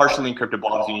partially encrypted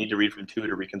blobs you need to read from 2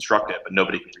 to reconstruct it, but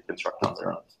nobody can reconstruct on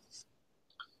their own.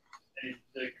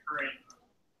 The current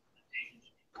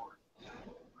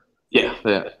Yeah,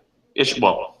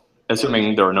 well,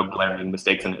 assuming there are no glaring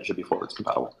mistakes in it, it should be forwards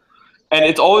compatible. And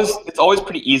it's always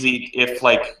pretty easy if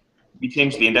like we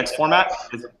change the index format.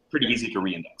 It's pretty easy to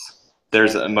reindex.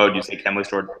 There's a mode you say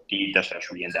Camlistore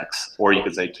d-reindex, or you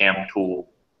could say camtool.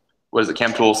 What is it?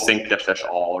 Camtool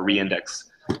sync-all or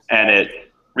reindex, and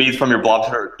it reads from your blob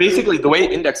storage. Basically, the way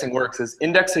indexing works is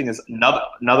indexing is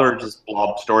another just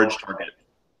blob storage target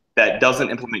that doesn't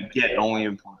implement get, it only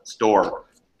implements store,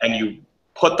 and you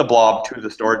put the blob to the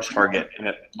storage target, and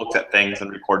it looks at things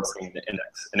and records things in the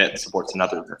index, and it supports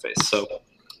another interface. So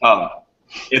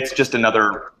it's just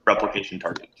another replication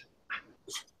target.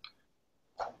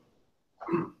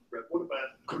 Brett, what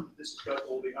about, this has got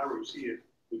all the arrows here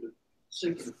with the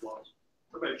syncing of blobs.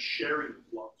 What about sharing the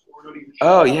blobs? Or not even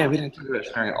Oh yeah, we didn't do that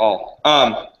sharing at all.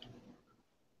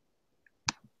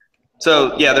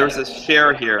 So yeah, there was this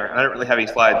share here. I don't really have any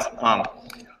slides.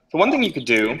 So one thing you could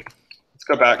do, let's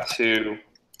go back to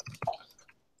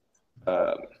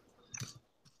the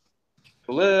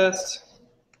list.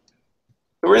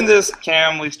 So we're in this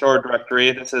Camlistore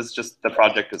directory. This is just the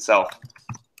project itself.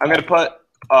 I'm going to put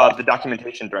the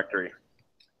documentation directory.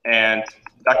 And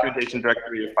documentation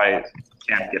directory, if I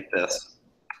can get this,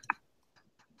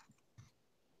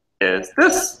 is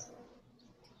this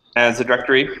as a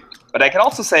directory. But I can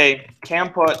also say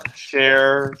camput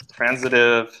share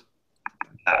transitive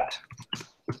that.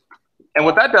 And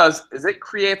what that does is it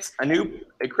creates a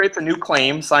new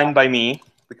claim signed by me.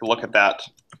 We can look at that.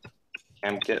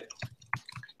 Camgit.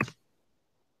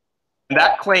 And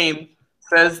that claim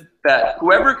says that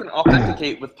whoever can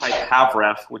authenticate with type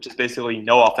havref, which is basically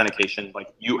no authentication,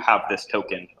 like you have this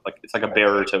token, like it's like a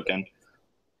bearer token.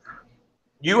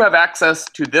 You have access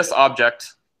to this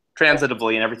object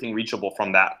transitively and everything reachable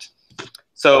from that.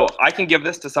 So I can give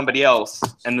this to somebody else,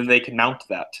 and then they can mount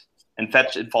that and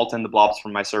fetch and fault in the blobs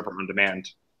from my server on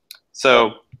demand.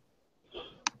 So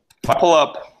if I pull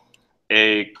up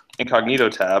a incognito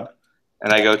tab,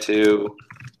 and I go to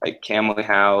like Camly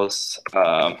House,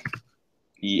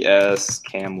 ES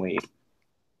Camly,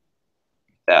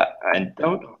 that, and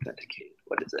don't authenticate.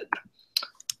 What is it?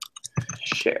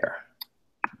 Share.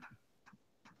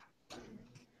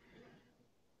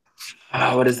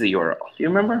 What is the URL? Do you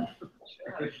remember?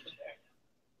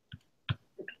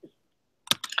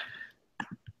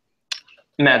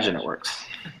 Imagine it works.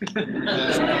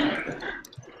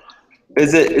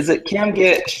 Is it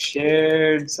camget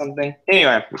shared something?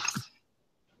 Anyway, it's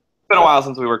been a while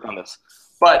since we worked on this.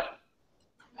 But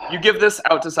you give this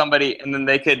out to somebody, and then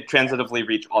they could transitively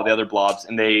reach all the other blobs,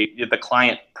 and the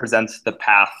client presents the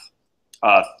path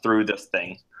through this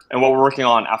thing. And what we're working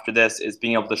on after this is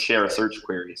being able to share a search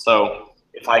query. So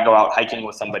if I go out hiking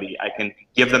with somebody, I can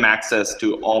give them access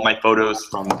to all my photos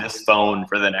from this phone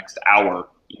for the next hour,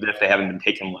 even if they haven't been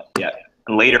taken yet.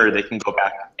 And later, they can go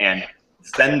back and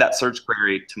send that search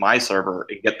query to my server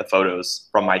and get the photos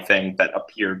from my thing that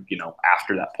appeared,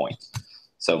 after that point.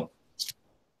 So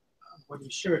when you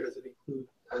share, does it include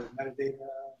metadata?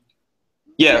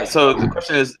 yeah, so the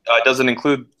question is, does it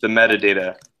include the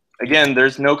metadata? Again,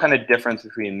 there's no kind of difference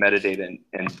between metadata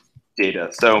and data.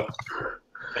 So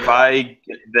if I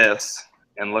get this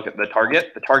and look at the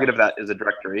target of that is a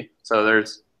directory. So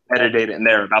there's metadata in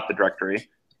there about the directory.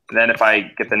 And then if I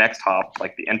get the next hop,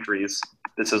 like the entries,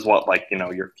 this is what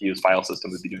your Fuse file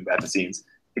system would be doing behind the scenes.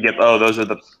 You get, oh, those are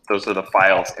the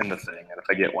files in the thing. And if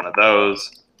I get one of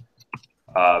those,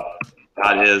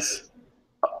 that is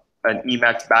an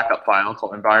Emacs backup file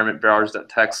called environment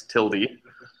vars.txt tilde.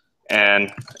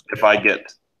 And if I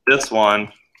get this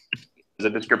one, is a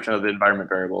description of the environment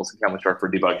variables in Camlistore for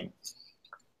debugging.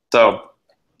 So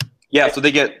yeah, so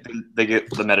they get the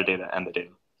metadata and the data.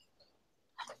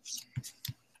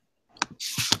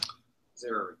 Is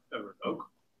there a revoke?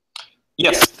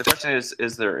 Yes, the question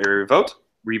is there a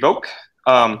revoke?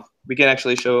 We can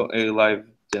actually show a live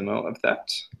demo of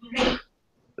that.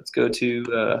 Let's go to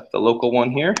the local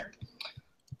one here.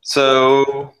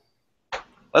 So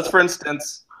let's, for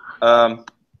instance,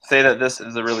 say that this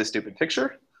is a really stupid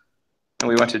picture, and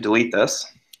we want to delete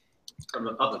this. From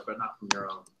the public, but not from your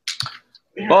own.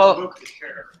 Well,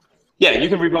 yeah, you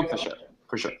can revoke the share,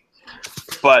 for sure.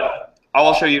 but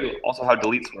I'll show you also how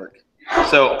deletes work.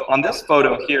 So on this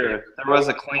photo here, there was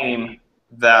a claim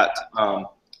that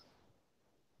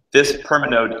this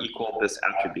permanode equaled this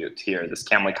attribute here, this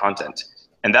Camly content.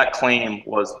 And that claim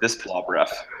was this blob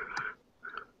ref.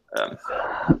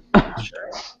 Sure.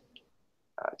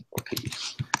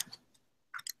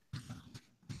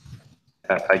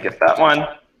 If I get that one,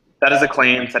 that is a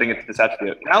claim setting it to this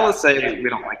attribute. Now let's say we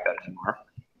don't like that anymore.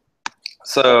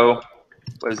 So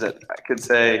what is it? I could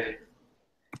say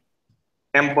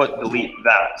input delete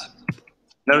that.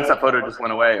 Notice that photo just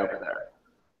went away over there.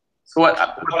 So what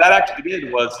that actually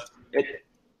did was it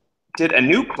did a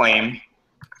new claim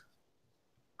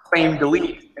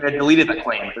delete, and it deleted that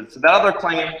claim. So that other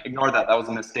claim, ignore that. That was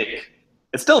a mistake.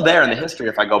 It's still there in the history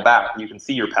if I go back. You can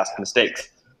see your past mistakes.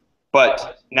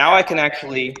 But now I can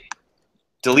actually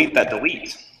delete that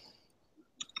delete.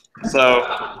 So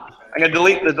I'm going to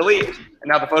delete the delete, and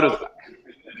now the photo's back.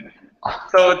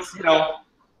 So it's, you know,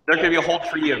 there could be a whole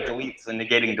tree of deletes and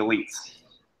negating deletes.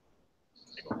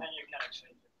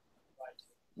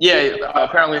 Yeah,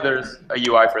 apparently there's a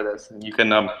UI for this, and you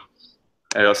can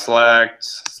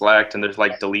select, and there's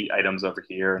like delete items over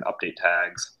here and update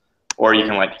tags, or you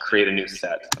can like create a new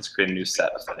set. Let's create a new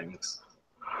set of settings.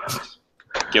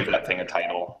 Give that thing a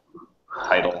title,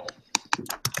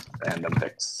 random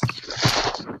pics.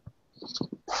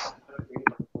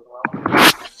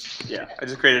 Yeah, I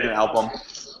just created an album.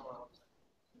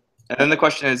 And then the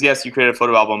question is, yes, you created a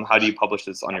photo album. How do you publish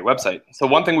this on your website? So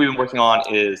one thing we've been working on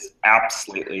is apps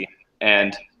lately.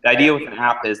 And the idea with an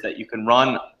app is that you can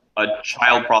run a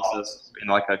child process in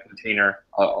like a container,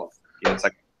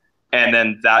 and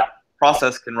then that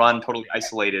process can run totally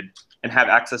isolated and have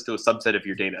access to a subset of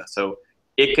your data. So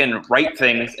it can write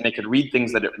things, and it could read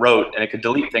things that it wrote, and it could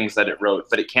delete things that it wrote,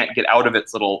 but it can't get out of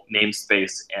its little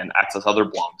namespace and access other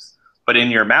blobs. But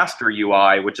in your master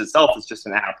UI, which itself is just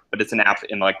an app, but it's an app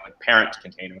in like a parent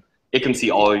container, it can see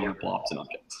all of your blobs and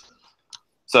objects.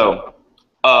 So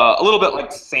a little bit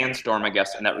like Sandstorm, I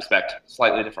guess, in that respect.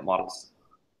 Slightly different models.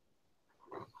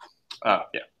 Yeah.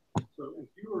 So if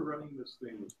you were running this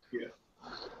thing with Git,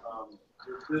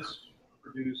 does this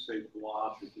produce a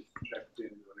blob that is checked in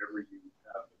whenever you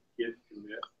have a Git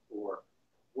commit, or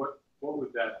what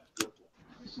would that look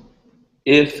like?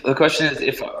 If the question is,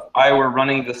 if I were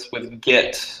running this with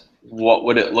Git, what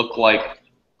would it look like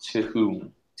to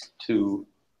whom? To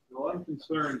Well, I'm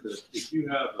concerned that if you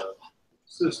have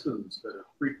systems that are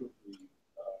frequently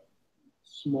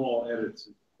small edits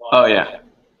in the file, yeah.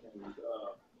 And,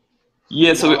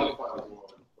 yeah, so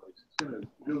it's going to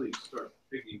really start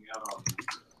picking out on you.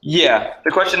 Yeah,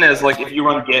 the question is, like, if you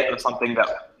run Git or something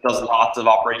that does lots of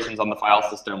operations on the file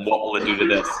system, what will it do to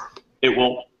this? It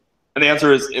will, and the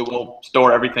answer is it will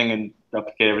store everything and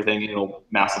replicate everything, and it'll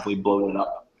massively blow it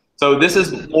up. So this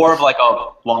is more of like a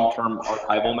long-term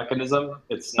archival mechanism.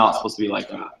 It's not supposed to be like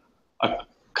a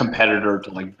competitor to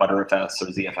like Btrfs or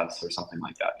ZFS or something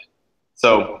like that.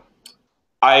 So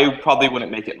I probably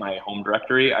wouldn't make it my home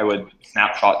directory. I would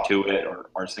snapshot to it or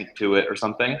rsync to it or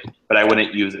something, but I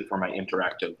wouldn't use it for my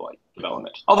interactive like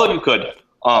development. Although you could.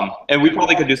 And we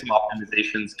probably could do some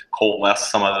optimizations to coalesce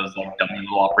some of those like dummy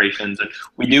little operations. And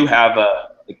we do have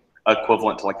a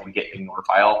equivalent to like a git ignore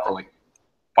file for like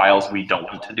files we don't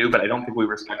want to do, but I don't think we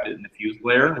respect it in the fuse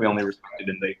layer. We only respect it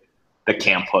in the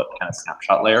cam put kind of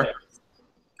snapshot layer.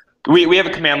 We have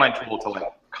a command line tool to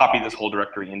like copy this whole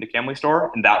directory into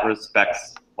Camlistore, and that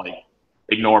respects like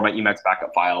ignore my Emacs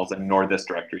backup files and ignore this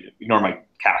directory, ignore my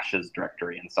caches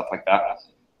directory and stuff like that.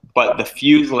 But the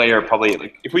fuse layer probably,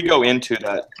 like if we go into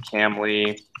that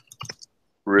Camly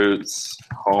roots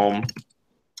home,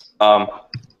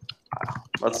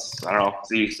 let's, I don't know,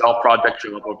 see self project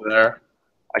show up over there.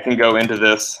 I can go into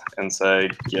this and say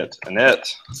git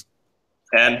init,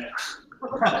 and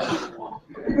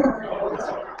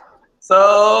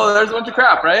so there's a bunch of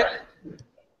crap, right?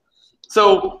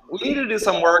 So we need to do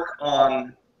some work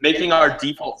on making our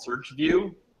default search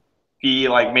view be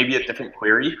like maybe a different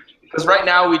query. Because right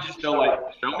now we just go like,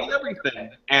 show me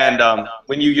everything. And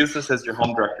when you use this as your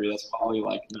home directory, that's probably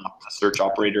like not the search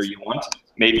operator you want.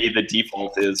 Maybe the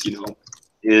default is, you know,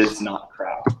 is not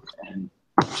crap and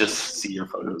just see your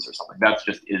photos or something. That's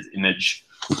just is image.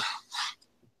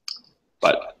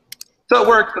 But so it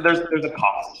works, but there's a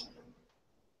cost.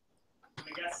 I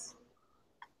guess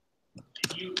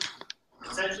if you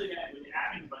essentially with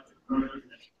adding a bunch of photos and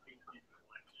then putting them into a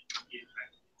collection, you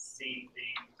expect the same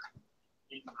thing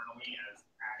internally as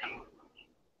adding a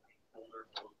folder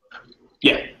full of photos.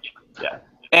 Yeah.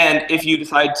 And if you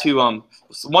decide to,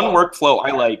 one workflow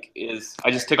I like is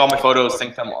I just take all my photos,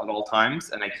 sync them at all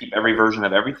times, and I keep every version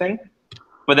of everything.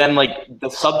 But then like the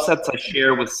subsets I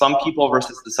share with some people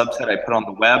versus the subset I put on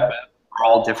the web are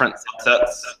all different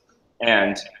subsets.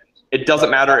 And it doesn't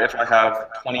matter if I have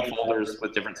 20 folders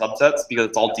with different subsets because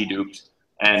it's all deduped.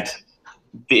 And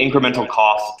the incremental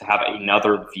cost to have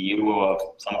another view of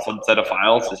some subset of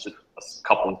files is just a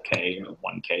couple of K or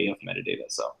 1K of metadata.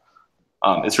 So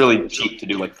it's really cheap to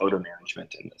do like photo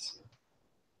management in this.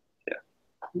 Yeah.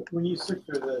 When you search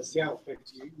for the Seattle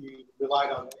fix, you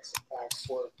relied on the exit tag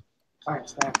for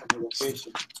timestamp and the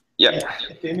location. Yeah.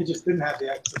 If the images didn't have the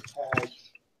exit tag,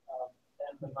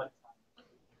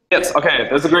 Yes, okay,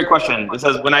 that's a great question. It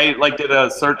says, when I did a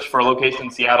search for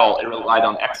location Seattle, it relied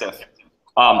on EXIF.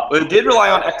 It did rely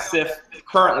on EXIF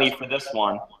currently for this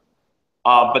one,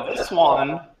 but this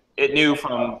one, it knew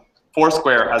from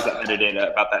Foursquare has that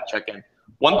metadata about that check-in.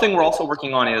 One thing we're also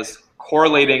working on is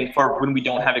correlating for when we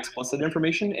don't have explicit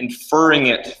information, inferring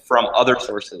it from other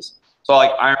sources. So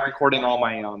like I'm recording all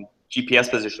my GPS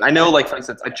position. I know, like for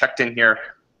instance, I checked in here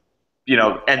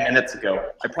 10 minutes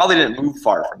ago. I probably didn't move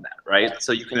far from that, right?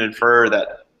 So you can infer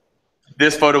that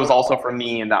this photo is also from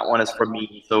me and that one is from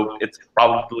me. So it's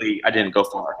probably, I didn't go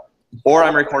far. Or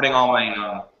I'm recording all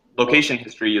my location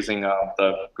history using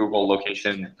the Google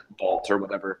location vault or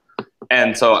whatever.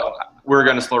 And so we're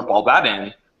going to slurp all that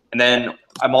in. And then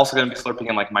I'm also going to be slurping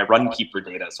in like my run keeper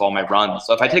data, so all my runs.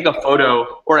 So if I take a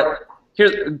photo, or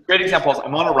here's great examples.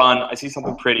 I'm on a run, I see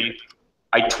something pretty,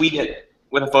 I tweet it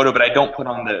with a photo, but I don't put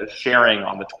on the sharing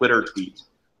on the Twitter tweet.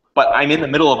 But I'm in the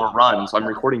middle of a run, so I'm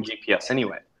recording GPS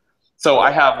anyway. So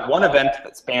I have one event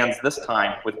that spans this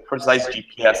time with precise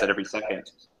GPS at every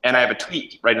second, and I have a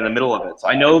tweet right in the middle of it. So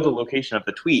I know the location of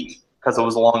the tweet because it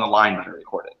was along the line that I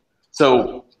recorded.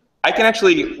 So I can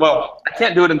actually, well, I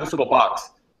can't do it in this little box,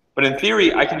 but in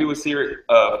theory, I can do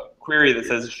a query that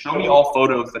says, show me all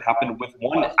photos that happened with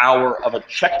 1 hour of a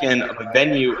check-in of a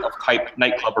venue of type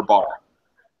nightclub or bar.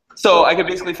 So I could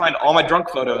basically find all my drunk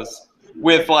photos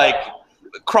with like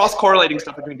cross-correlating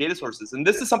stuff between data sources. And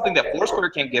this is something that Foursquare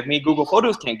can't give me, Google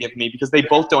Photos can't give me, because they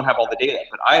both don't have all the data,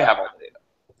 but I have all the data.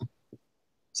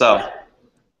 So,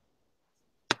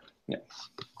 yeah.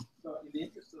 So in the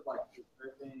interest of like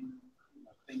preserving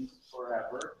things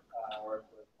forever, or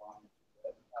for as long as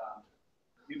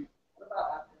you could, what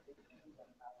about applications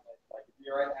and how, like if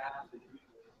you're right apps that you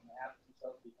the apps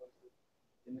themselves be hosted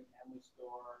in the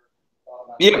Camlistore?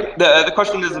 Yeah, the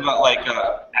question is about like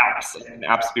apps and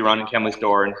apps to be run in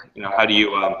Camlistore, and how do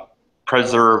you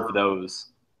preserve those?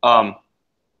 To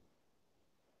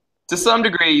some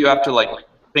degree, you have to like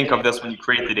think of this when you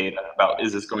create the data about,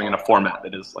 is this going in a format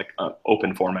that is like an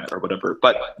open format or whatever.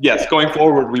 But yes, going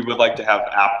forward, we would like to have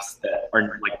apps that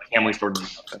are like Camlistore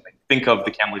data. Think of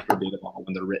the Camlistore data model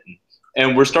when they're written.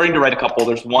 And we're starting to write a couple.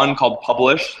 There's one called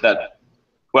Publish that,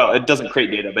 well, it doesn't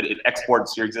create data, but it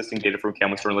exports your existing data from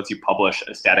Camlistore and lets you publish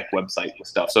a static website with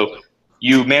stuff. So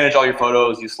you manage all your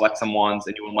photos, you select some ones,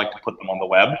 and you would like to put them on the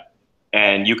web,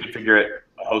 and you configure it,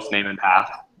 a host name and path,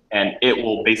 and it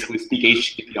will basically speak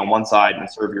HTTP on one side and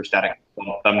serve your static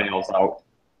thumbnails out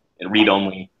and read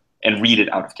only, and read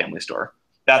it out of Camlistore.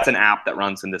 That's an app that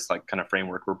runs in this like kind of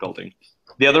framework we're building.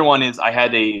 The other one is I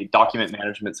had a document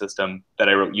management system that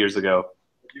I wrote years ago.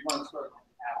 If you want to sort of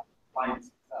app finds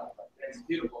itself, like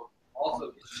executable,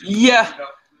 also yeah.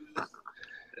 The app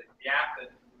that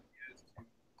you use to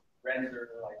render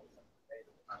like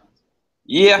data.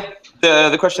 Yeah,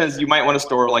 the question is, you might want to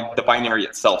store like the binary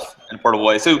itself in a portable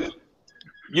way. So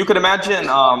you could imagine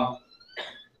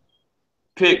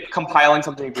compiling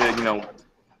something to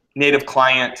native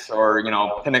client or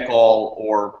Pinnacle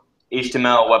or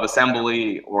HTML,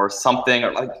 WebAssembly or something,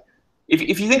 or like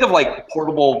if you think of like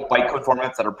portable bytecode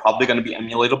formats that are probably going to be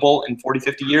emulatable in 40,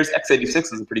 50 years,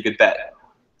 x86 is a pretty good bet.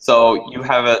 So you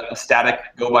have a static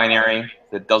Go binary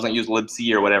that doesn't use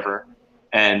libc or whatever,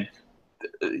 and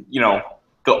the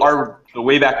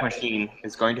Wayback Machine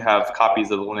is going to have copies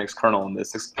of the Linux kernel in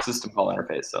this system call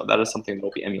interface. So that is something that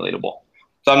will be emulatable.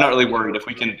 So I'm not really worried. If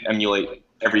we can emulate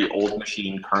every old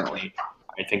machine currently,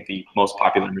 I think the most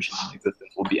popular machine in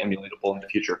existence will be emulatable in the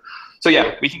future. So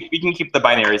yeah, we can keep the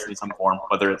binaries in some form,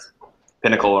 whether it's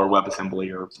Pinnacle or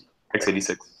WebAssembly or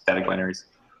x86 static binaries,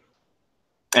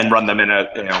 and run them in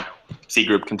a C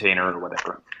group container or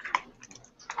whatever.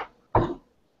 One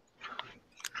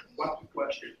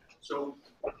question. So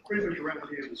pretty much around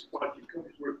here, this project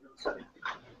company's working on sending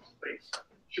space.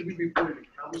 Should we be putting a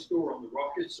Camlistore on the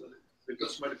rocket so that they've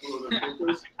got somebody to put their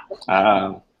filters?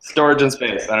 Storage and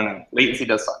space. I don't know. Latency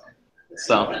does suck.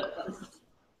 So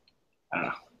I don't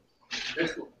know.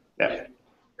 Excellent. Yeah.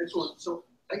 Excellent. So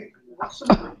what's some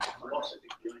of the loss I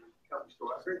think behind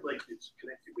Camlistore? I heard like it's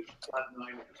connected with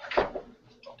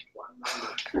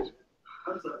 1.9.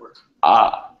 How does that work?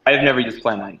 I've never used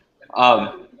Plan 9.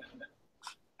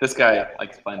 This guy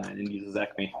likes Plan 9 and uses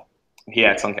Acme. He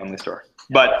acts on Camlistore.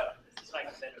 But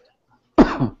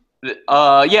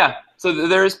yeah, so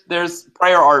there's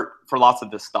prior art for lots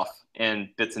of this stuff in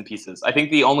bits and pieces. I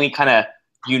think the only kind of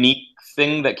unique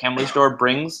thing that Camlistore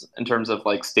brings in terms of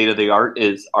like state of the art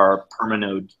is our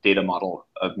permanode data model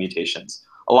of mutations.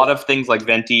 A lot of things like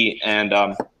Venti and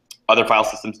other file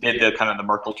systems did the kind of the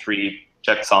Merkle tree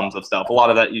checksums of stuff. A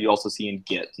lot of that you also see in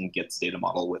Git and Git's data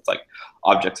model with like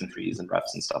objects and trees and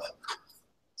refs and stuff.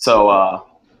 So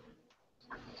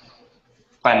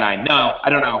Plan 9, no, I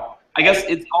don't know. I guess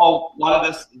it's all, a lot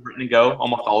of this is written in Go.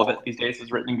 Almost all of it these days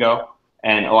is written in Go.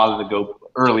 And a lot of the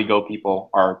early Go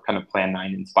people are kind of Plan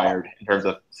 9 inspired in terms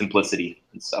of simplicity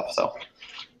and stuff. So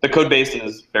the code base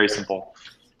is very simple.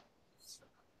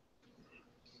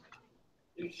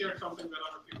 Can you share something that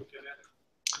other people can edit?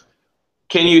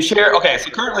 Can you share? Okay, so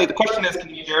currently the question is, can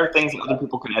you share things that other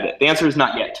people can edit? The answer is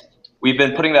not yet. We've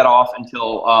been putting that off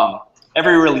until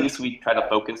every release we try to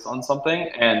focus on something,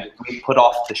 and we put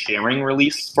off the sharing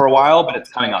release for a while, but it's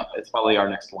coming up. It's probably our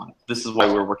next one. This is why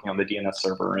we're working on the DNS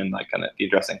server and like kind of the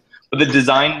addressing. But the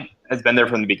design has been there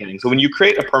from the beginning. So when you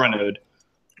create a permanode,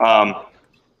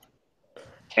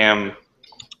 cam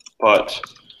put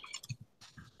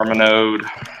permanode,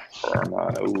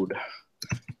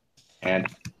 and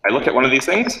I look at one of these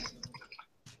things.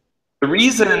 The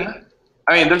reason,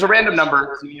 I mean, there's a random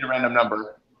number, so you need a random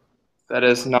number. That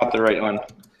is not the right one.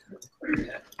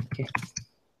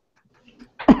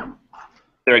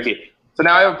 There, okay. So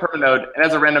now I have a permanode, and it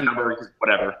has a random number,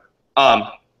 whatever.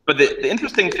 But the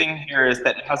interesting thing here is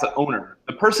that it has an owner.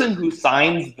 The person who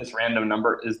signs this random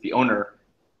number is the owner,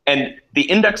 and the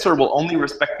indexer will only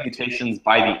respect mutations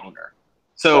by the owner.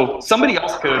 So somebody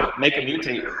else could make a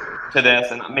mutate to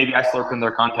this, and maybe I slurp in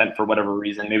their content for whatever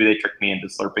reason. Maybe they trick me into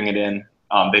slurping it in.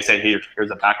 They say, hey,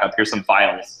 here's a backup, here's some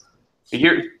files.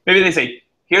 Here, maybe they say,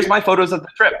 here's my photos of the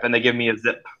trip, and they give me a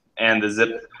zip, and the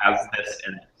zip has this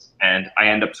in it. And I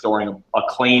end up storing a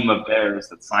claim of theirs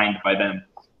that's signed by them.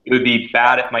 It would be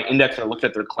bad if my indexer looked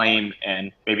at their claim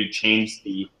and maybe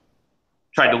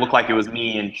tried to look like it was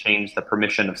me and changed the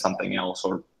permission of something else,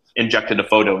 or injected a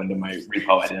photo into my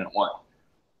repo I didn't want.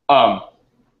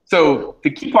 So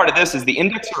the key part of this is the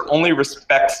indexer only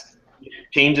respects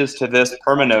changes to this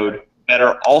permanode that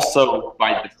are also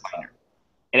by the designer.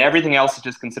 And everything else is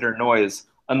just considered noise,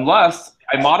 unless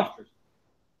I modify.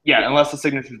 Yeah, unless the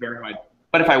signature is verified.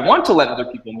 But if I want to let other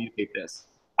people mutate this,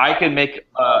 I can make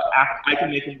a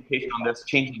mutation on this,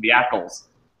 changing the ACLs,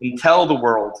 and tell the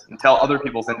world, and tell other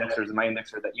people's indexers and my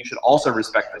indexer that you should also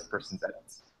respect this person's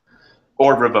edits,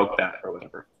 or revoke that, or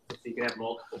whatever. So you can have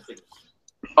multiple signatures.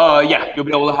 Yeah, you'll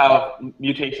be able to have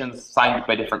mutations signed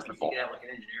by different people. You can have like an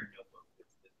engineering notebook.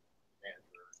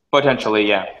 Potentially,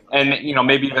 yeah. And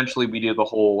maybe eventually we do the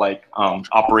whole like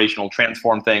operational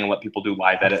transform thing and let people do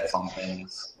live edits on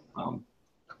things.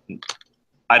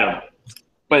 I don't know.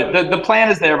 But the plan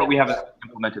is there, but we haven't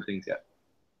implemented things yet.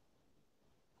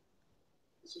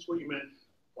 This is what you meant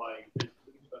by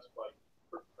specify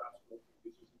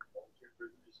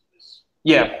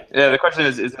Yeah, the question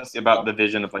is this about the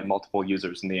vision of like multiple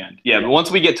users in the end? Yeah, but once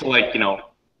we get to like,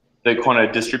 the kind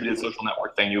of distributed social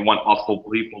network thing, you want multiple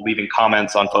people leaving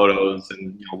comments on photos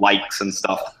and likes and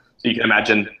stuff. So you can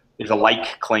imagine there's a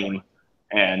like claim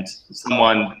and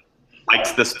someone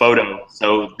likes this photo,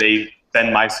 so they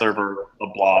send my server a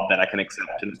blob that I can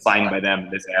accept and it's signed by them.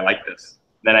 And they say, I like this.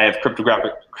 Then I have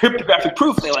cryptographic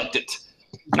proof they liked it,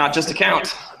 not just a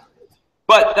count.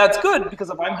 But that's good because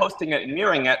if I'm hosting it and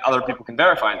mirroring it, other people can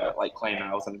verify that like claim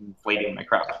I wasn't inflating my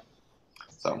crap.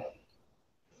 So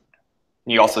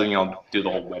you also do the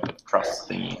whole web of trust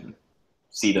thing and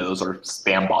see those or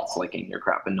spam bots liking your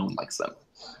crap and no one likes them.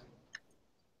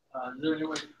 Is there any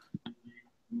way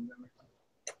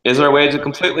Is there a way to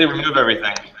completely remove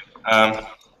everything? I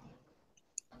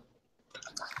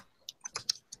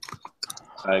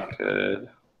could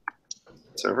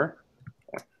server.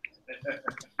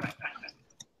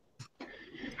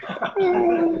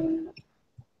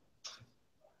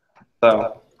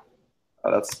 So,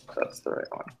 that's the right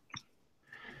one.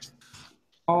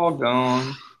 All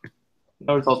gone.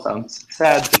 No result sounds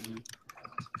sad.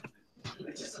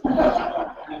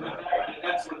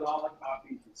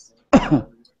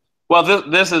 Well,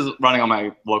 this is running on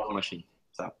my local machine.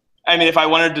 So, I mean, if I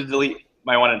wanted to delete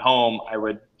my one at home, I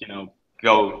would,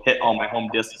 go hit all my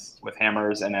home disks with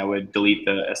hammers, and I would delete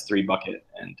the S3 bucket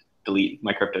and delete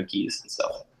my crypto keys and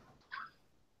stuff. Are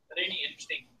there any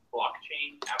interesting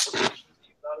blockchain applications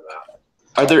you've thought about?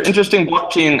 Are there interesting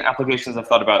blockchain applications I've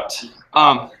thought about?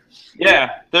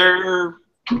 Yeah,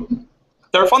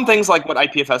 there are fun things like what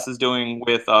IPFS is doing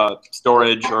with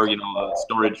storage, or a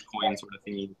storage coin sort of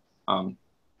thingy,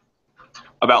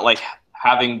 about like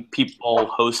having people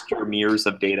host your mirrors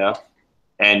of data,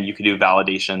 and you can do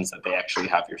validations that they actually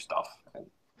have your stuff. And,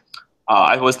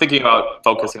 I was thinking about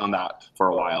focusing on that for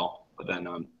a while, but then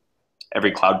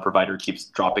every cloud provider keeps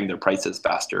dropping their prices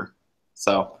faster.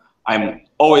 So I'm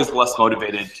always less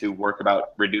motivated to work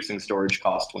about reducing storage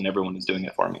cost when everyone is doing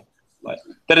it for me. But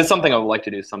that is something I would like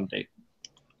to do someday.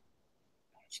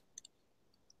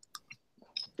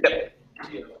 Yep.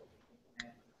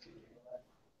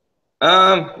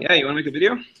 Yeah, you want to make a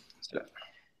video?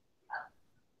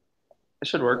 It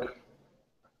should work.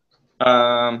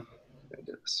 Let me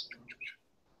do this.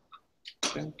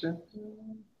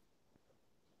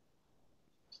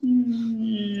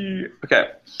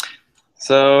 Okay,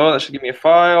 so that should give me a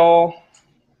file.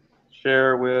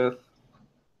 Share with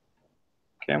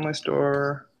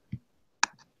Camlistore.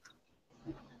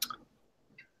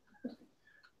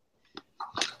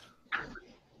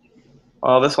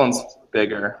 Well, this one's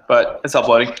bigger, but it's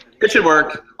uploading. It should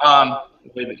work.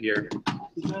 Leave it here.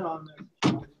 Is that on the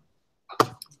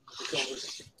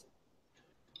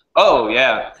Oh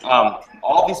yeah.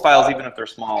 All these files, even if they're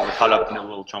small, are cut up into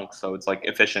little chunks, so it's like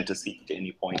efficient to seek to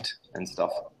any point and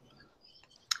stuff.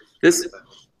 This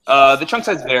the chunk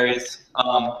size varies.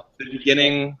 The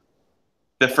beginning,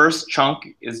 the first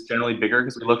chunk is generally bigger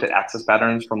because we looked at access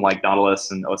patterns from like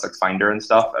Nautilus and OS X Finder and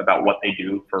stuff about what they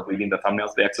do for reading the thumbnails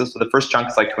to the access. So the first chunk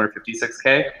is like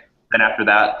 256K. Then after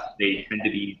that, they tend to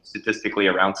be statistically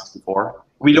around 64.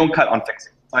 We don't cut on fixed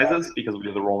sizes because we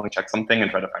do the rolling checksum thing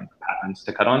and try to find patterns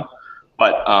to cut on.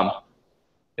 But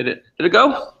did it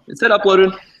go? It said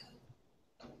uploaded.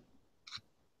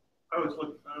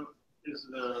 Oh, is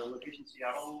the location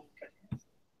Seattle?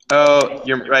 Oh,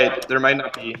 you're right. There might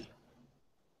not be.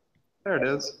 There it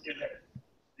is.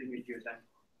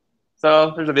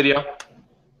 So there's a video.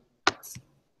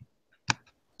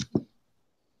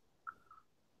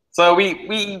 So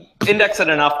we index it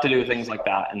enough to do things like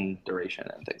that and duration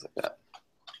and things like that.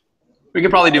 We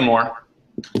could probably do more.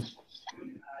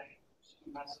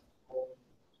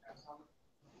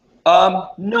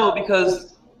 No,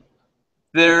 because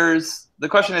the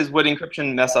question is, would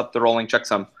encryption mess up the rolling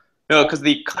checksum? No, because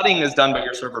the cutting is done by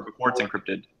your server before it's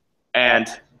encrypted. And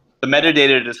the metadata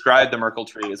to describe the Merkle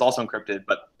tree is also encrypted,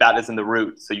 but that is in the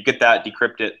root. So you get that,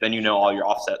 decrypt it, then you know all your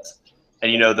offsets.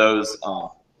 And you know those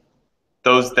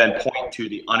then point to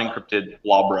the unencrypted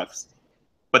blob refs.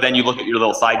 But then you look at your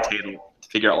little side table to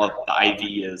figure out what the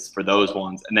IV is for those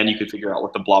ones, and then you can figure out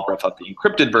what the blob ref of the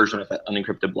encrypted version of that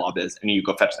unencrypted blob is, and you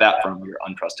go fetch that from your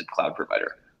untrusted cloud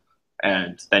provider,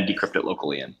 and then decrypt it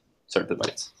locally and serve the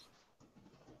bytes.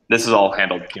 This is all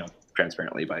handled,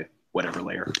 transparently by whatever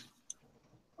layer.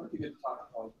 I think you could talk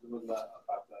a little bit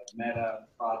about the Meta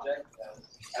project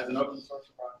as an open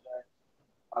source project,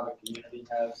 how the community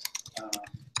has come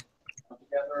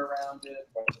together around it,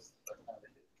 what is the kind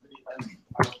of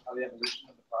how the evolution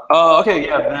of the project. Oh, okay,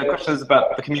 yeah. The question is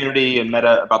about the community and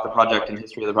Meta, about the project and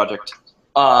history of the project.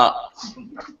 The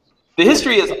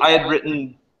history is I had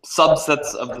written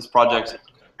subsets of this project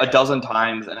a dozen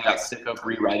times, and I got sick of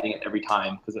rewriting it every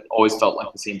time because it always felt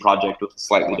like the same project with a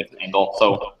slightly different angle.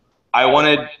 So I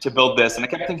wanted to build this, and I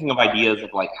kept thinking of ideas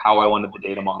of like how I wanted the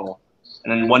data model.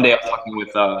 And then one day I was talking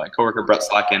with a coworker, Brett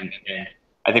Slacken, and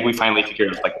I think we finally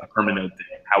figured out like the permanent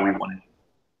thing, how we wanted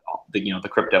the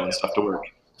crypto and stuff to work.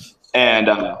 And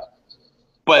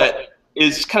but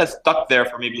it's kind of stuck there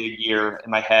for maybe a year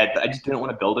in my head. I just didn't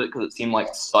want to build it because it seemed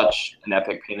like such an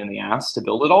epic pain in the ass to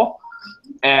build it all.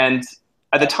 And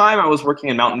at the time, I was working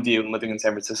in Mountain View and living in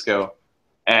San Francisco,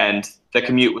 and the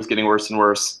commute was getting worse and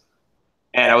worse.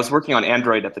 And I was working on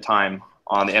Android at the time,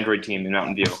 on the Android team in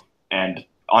Mountain View. And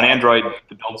on Android,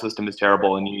 the build system is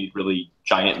terrible, and you need really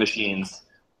giant machines.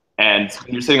 And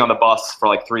when you're sitting on the bus for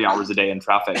like 3 hours a day in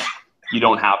traffic, you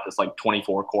don't have this like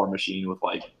 24-core machine with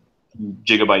like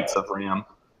gigabytes of RAM.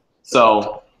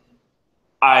 So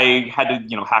I had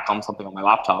to, hack on something on my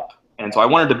laptop. And so I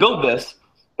wanted to build this,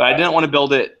 but I didn't want to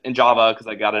build it in Java because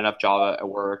I got enough Java at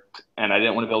work, and I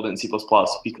didn't want to build it in C++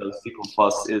 because C++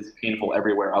 is painful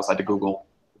everywhere outside of Google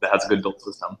that has a good build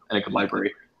system and a good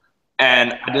library.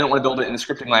 And I didn't want to build it in a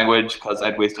scripting language because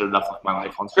I'd wasted enough of my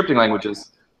life on scripting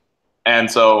languages. And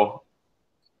so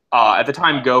at the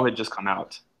time, Go had just come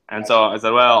out. And so I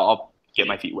said, well, I'll get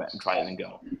my feet wet and try it in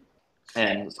Go.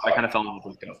 And so I kind of fell in love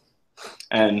with Go.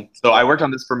 And so I worked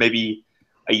on this for maybe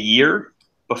a year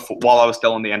while I was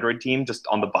still on the Android team, just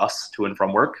on the bus to and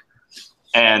from work,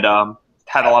 and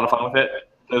had a lot of fun with it.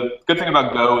 The good thing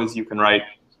about Go is you can write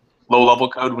low-level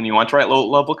code when you want to write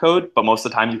low-level code, but most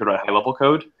of the time you could write high-level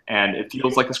code, and it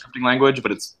feels like a scripting language,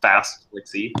 but it's fast like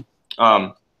C.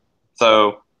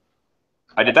 So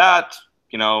I did that,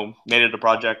 made it a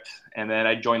project, and then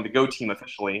I joined the Go team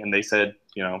officially, and they said,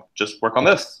 just work on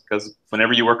this, because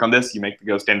whenever you work on this, you make the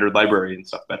Go standard library and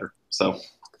stuff better. So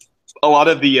a lot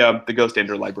of the Go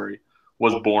standard library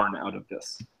was born out of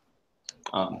this.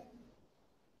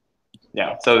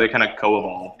 Yeah, so they kind of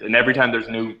co-evolved, and every time there's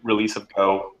a new release of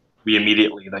Go, we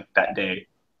immediately, like that day,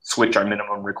 switch our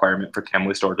minimum requirement for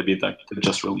Camlistore to be the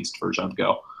just released version of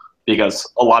Go,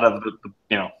 because a lot of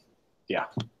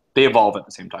they evolve at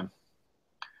the same time.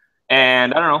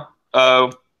 And I don't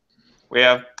know, we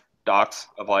have docs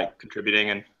of like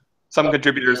contributing, and some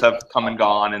contributors have come and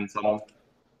gone, and some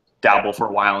dabble for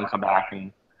a while and come back.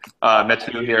 And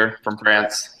Mathieu here from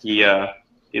France, he's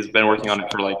been working on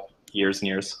it for like years and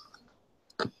years.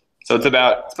 So it's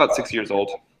about 6 years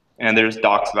old, and there's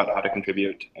docs about how to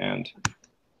contribute. And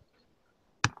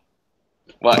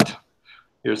what?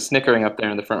 You're snickering up there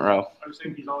in the front row. I was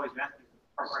thinking he's always Matthew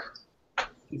from France.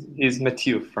 He's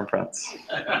Mathieu from France.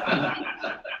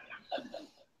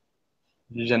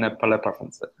 Je ne parle pas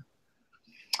français.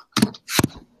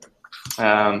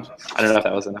 I don't know if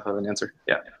that was enough of an answer.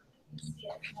 Yeah.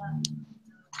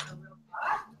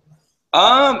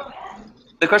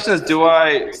 The question is, do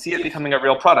I see it becoming a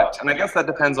real product? And I guess that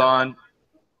depends on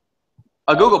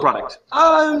a Google product.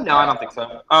 No, I don't think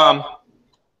so.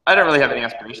 I don't really have any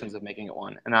aspirations of making it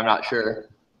one, and I'm not sure.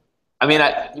 I mean,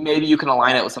 maybe you can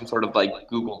align it with some sort of like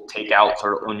Google takeout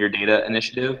sort of own your data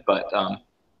initiative, but I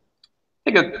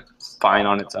think it's fine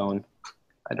on its own.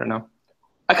 I don't know.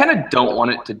 I kind of don't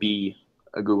want it to be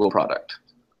a Google product,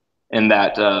 in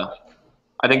that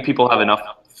I think people have enough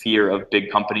fear of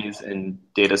big companies and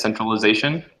data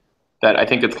centralization that I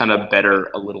think it's kind of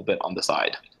better a little bit on the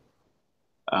side.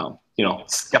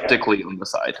 Skeptically on the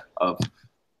side of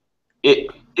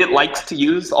it. It likes to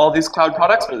use all these cloud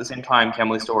products, but at the same time,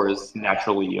 Camlistore is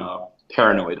naturally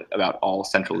paranoid about all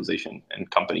centralization and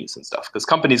companies and stuff, because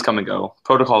companies come and go,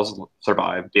 protocols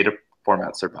survive, data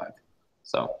formats survive.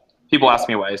 So people ask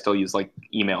me why I still use like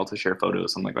email to share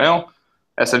photos. I'm like, well,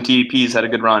 SMTP's had a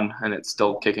good run and it's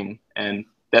still kicking, and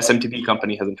the SMTP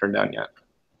company hasn't turned down yet.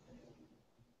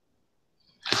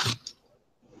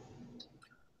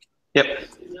 Yep.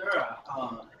 Is there a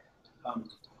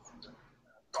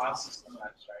file system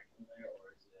abstraction there,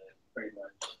 or is it pretty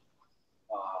much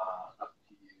up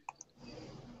to you?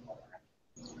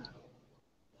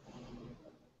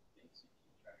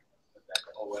 But that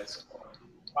the OS or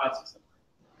file system.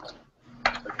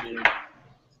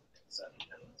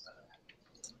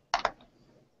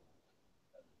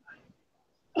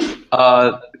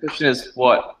 The question is,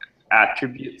 what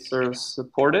attributes are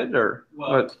supported, or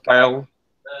what file?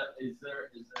 Is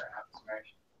there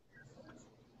abstraction?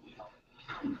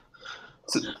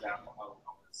 So, For example, I would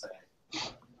say,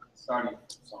 starting from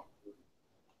some group,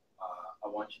 I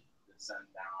want you to send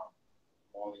down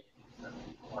only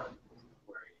where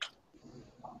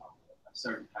a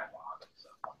certain type of objects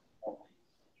are only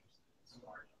interested in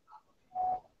storage.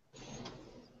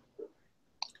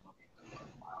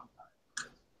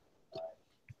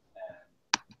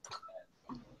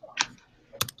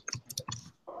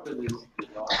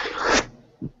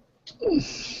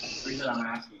 The reason I'm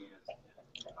asking is,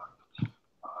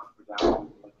 for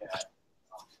example, look at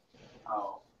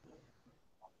how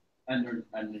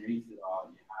underneath it all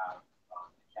you have the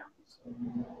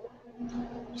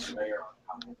Camlistore layer on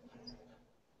top of it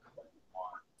that you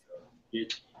want to get,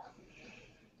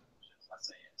 let's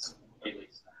say it's daily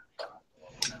snapshot or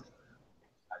whatever.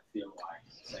 I feel like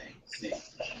saying sync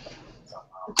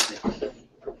somehow sync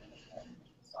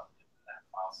something to that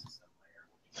file system layer,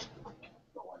 which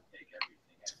go and take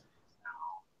everything as it is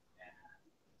now and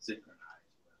synchronize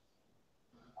with.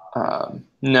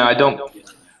 no, I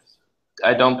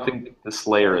don't think this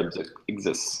layer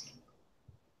exists.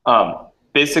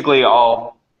 Basically,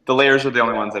 the layers are the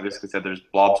only ones I basically said. There's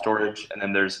blob storage, and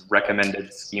then there's recommended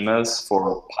schemas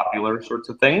for popular sorts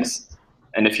of things.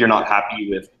 And if you're not happy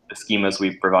with the schemas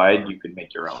we provide, you can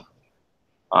make your own.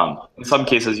 In some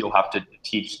cases, you'll have to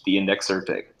teach the indexer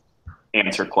to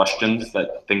answer questions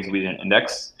that things we didn't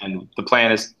index. And the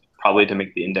plan is probably to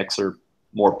make the indexer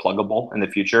more pluggable in the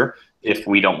future if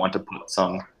we don't want to put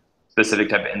some specific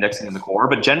type of indexing in the core.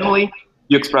 But generally,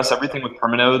 you express everything with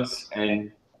permanodes,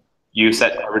 and you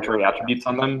set arbitrary attributes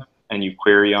on them, and you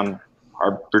query on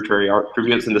arbitrary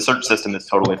attributes, and the search system is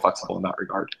totally flexible in that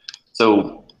regard.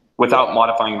 So without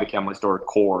modifying the Camlistore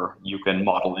core, you can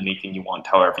model anything you want,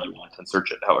 however you want, and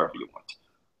search it however you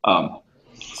want.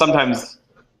 Sometimes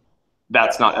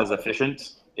that's not as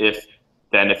efficient if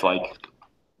like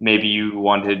maybe you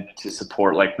wanted to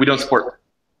support, like, we don't support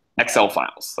Excel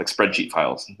files, like spreadsheet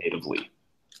files natively.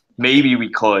 Maybe we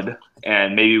could,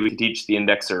 and maybe we could teach the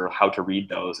indexer how to read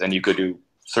those, and you could do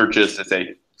searches to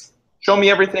say, show me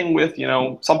everything with, you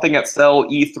know, something at cell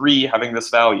E3 having this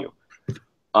value.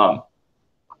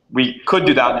 We could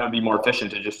do that, and it would be more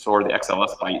efficient to just store the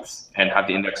XLS bytes and have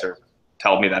the indexer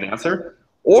tell me that answer.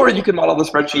 Or you could model the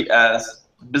spreadsheet as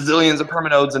bazillions of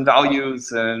permanodes and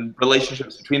values and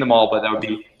relationships between them all, but that would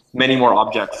be many more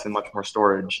objects and much more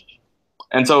storage.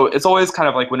 And so it's always kind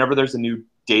of like whenever there's a new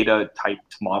data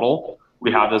typed model,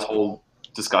 we have this whole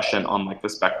discussion on like the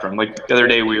spectrum. Like the other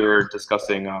day we were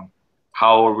discussing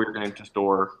how are we going to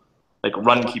store like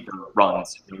runkeeper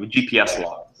runs, you know, GPS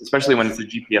logs, especially when it's a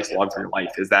GPS log for your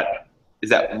life. Is that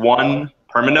one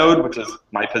permanode, which is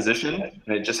my position,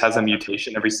 and it just has a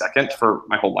mutation every second for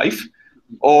my whole life?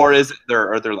 Or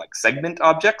are there like segment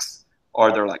objects? Or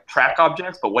are there like track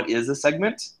objects? But what is a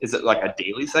segment? Is it like a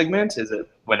daily segment? Is it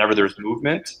whenever there's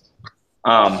movement?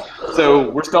 So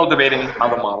we're still debating how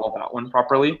to model that one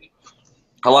properly.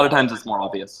 A lot of times it's more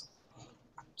obvious.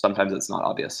 Sometimes it's not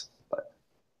obvious.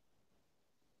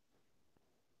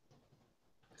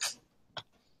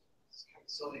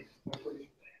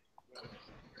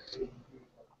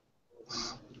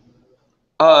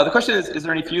 The question is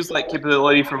there any Fuse-like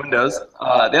capability for Windows?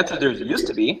 The answer there used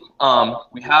to be.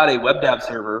 We had a WebDAV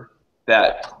server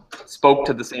that spoke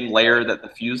to the same layer that the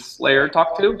Fuse layer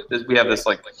talked to. We have this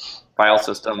like file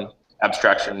system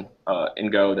abstraction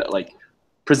in Go that like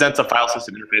presents a file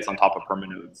system interface on top of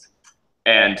permanodes.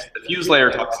 And the Fuse layer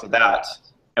talks to that.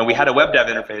 And we had a WebDAV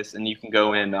interface, and you can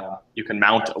go in, you can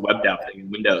mount a WebDAV thing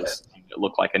in Windows. It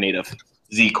looked like a native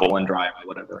Z drive or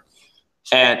whatever.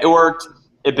 And it worked.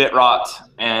 It bit rot,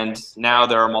 and now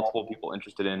there are multiple people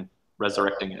interested in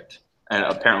resurrecting it. And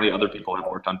apparently other people have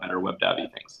worked on better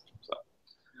WebDAV things. So.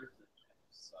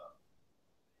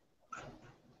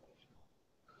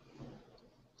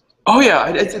 Oh yeah,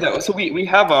 I'd say that. So we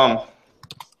have on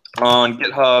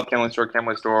GitHub,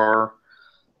 Camlistore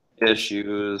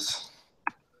issues,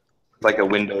 like a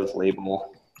Windows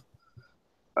label.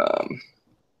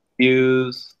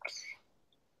 Fuse.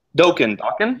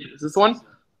 Dokken, is this the one?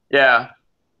 Yeah.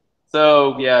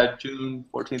 So yeah, June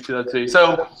 14th, 2003.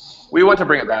 So we want to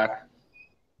bring it back.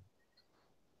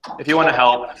 If you want to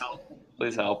help,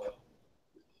 please help.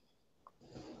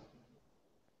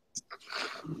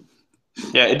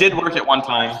 Yeah, it did work at one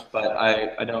time, but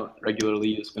I don't regularly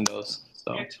use Windows.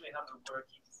 So. We actually have a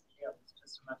working scale. It's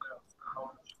just a matter of how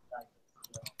much that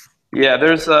is. Yeah,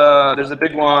 there's a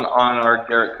big one on our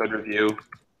Garrett code review.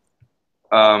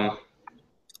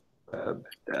 WebDAV.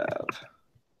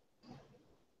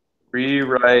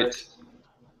 Rewrite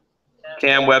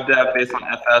Cam WebDAV based on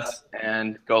FS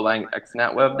and Golang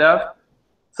XNet WebDAV.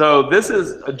 So this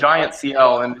is a giant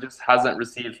CL and just hasn't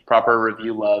received proper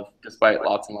review love despite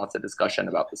lots and lots of discussion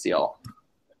about the CL.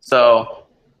 So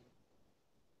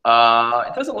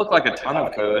it doesn't look like a ton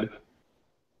of code.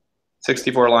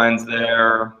 64 lines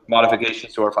there,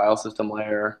 modifications to our file system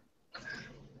layer,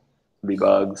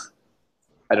 debugs.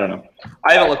 I don't know.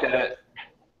 I haven't looked at it.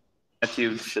 But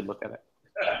you should look at it.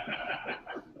 I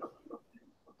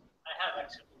have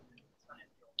actually.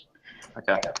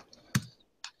 Okay.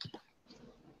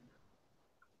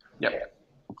 Yep.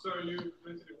 So you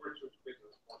mentioned it works with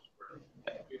business Foursquare.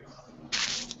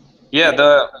 Yeah,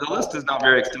 the list is not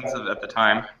very extensive at the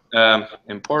time.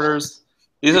 Importers,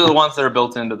 these are the ones that are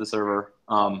built into the server.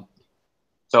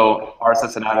 So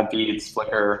RSS and atom feeds,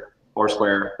 Flickr,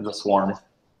 Foursquare, is a swarm.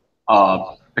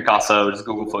 Picasso, just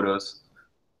Google Photos,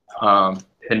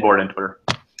 Pinboard, and Twitter.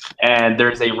 And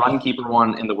there's a runkeeper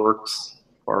one in the works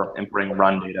for importing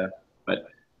run data. But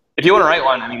if you want to write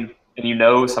one, I mean, and you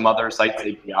know some other site's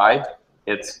API,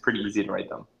 it's pretty easy to write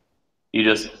them. You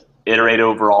just iterate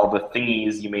over all the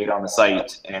thingies you made on the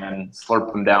site and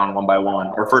slurp them down one by one,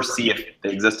 or first see if they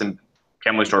exist in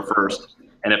Camlistore first,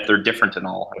 and if they're different and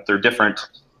all. If they're different,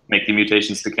 make the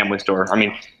mutations to Camlistore. I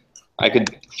mean, I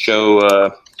could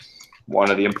show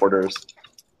one of the importers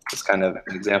as kind of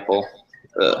an example.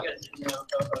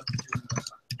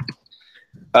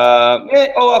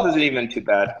 OAuth isn't even too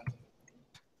bad.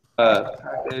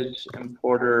 Package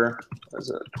importer, there's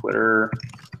a Twitter.go.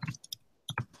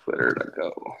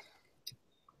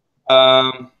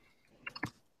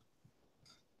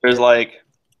 There's like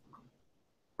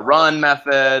a run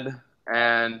method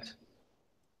and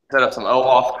set up some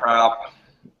OAuth crap,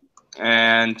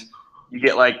 and you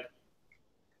get like,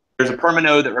 there's a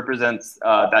permanode that represents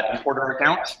that importer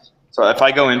account. So if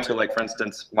I go into, like, for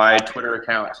instance, my Twitter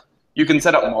account, you can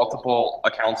set up multiple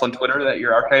accounts on Twitter that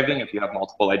you're archiving if you have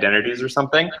multiple identities or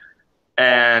something.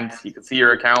 And you can see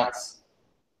your accounts.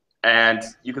 And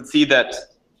you can see that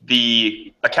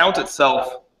the account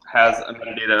itself has a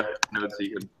metadata node, so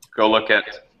you can go look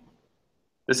at.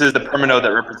 This is the permanode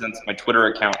that represents my Twitter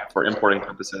account for importing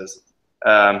purposes.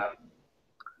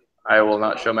 I will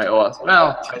not show my OAuth.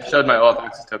 Well, I showed my OAuth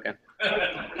access token.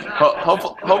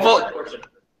 Hopefully.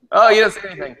 Oh, you didn't say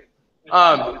anything.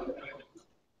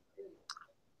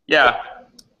 Yeah.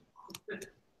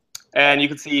 And you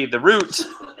can see the root,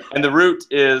 and the root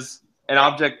is an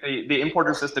object. The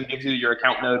importer system gives you your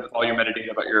account node with all your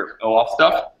metadata about your OAuth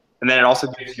stuff, and then it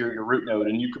also gives you your root node,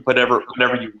 and you can put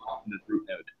whatever you want in the root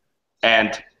node.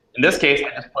 And in this case, I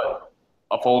just put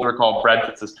a folder called bread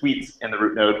that says tweets in the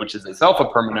root node, which is itself a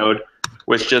permanode,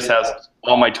 which just has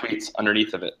all my tweets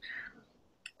underneath of it.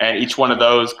 And each one of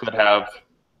those could have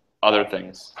other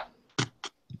things.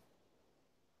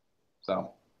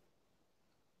 So.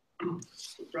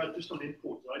 Brad, just on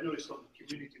imports, I noticed on the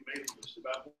community mailing list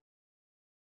about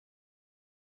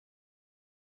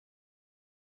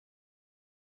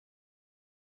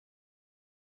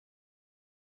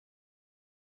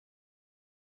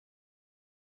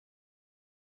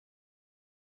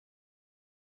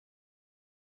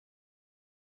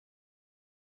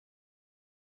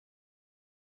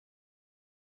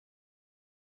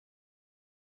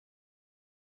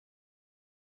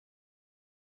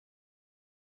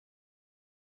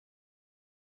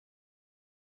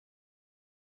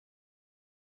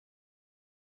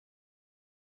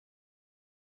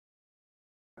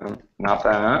Not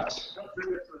that.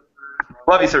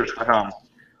 Love you search for Home.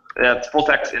 It's full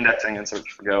text indexing and search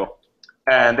for Go.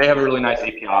 And they have a really nice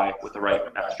API with the right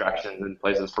abstractions and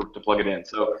places to plug it in.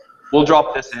 So we'll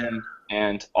drop this in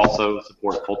and also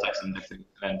support full text indexing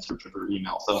and search for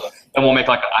email. So then we'll make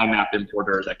like an IMAP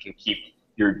importer that can keep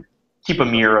a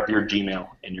mirror of your Gmail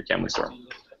in your Camlistore.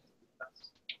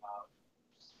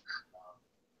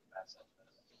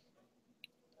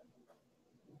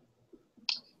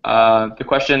 The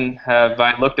question, have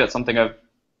I looked at something of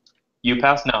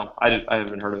UPass? No, I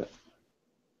haven't heard of it.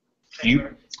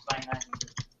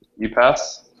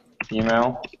 UPass?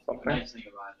 Email? Something?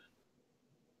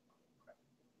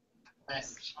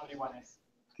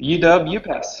 UW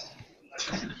UPass.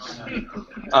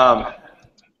 I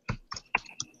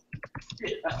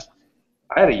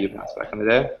had a UPass back in the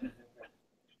day.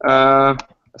 A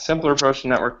simpler approach to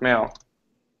network mail.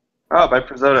 Oh, by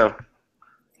Prisotto.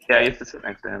 Yeah, I used to sit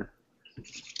next to him.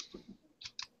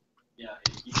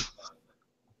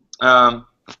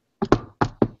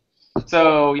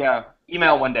 So yeah,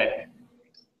 email one day.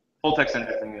 Full text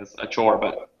indexing is a chore,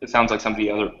 but it sounds like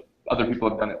other people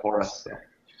have done it for us. So.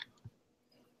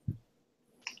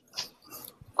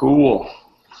 Cool.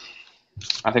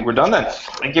 I think we're done then.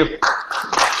 Thank you.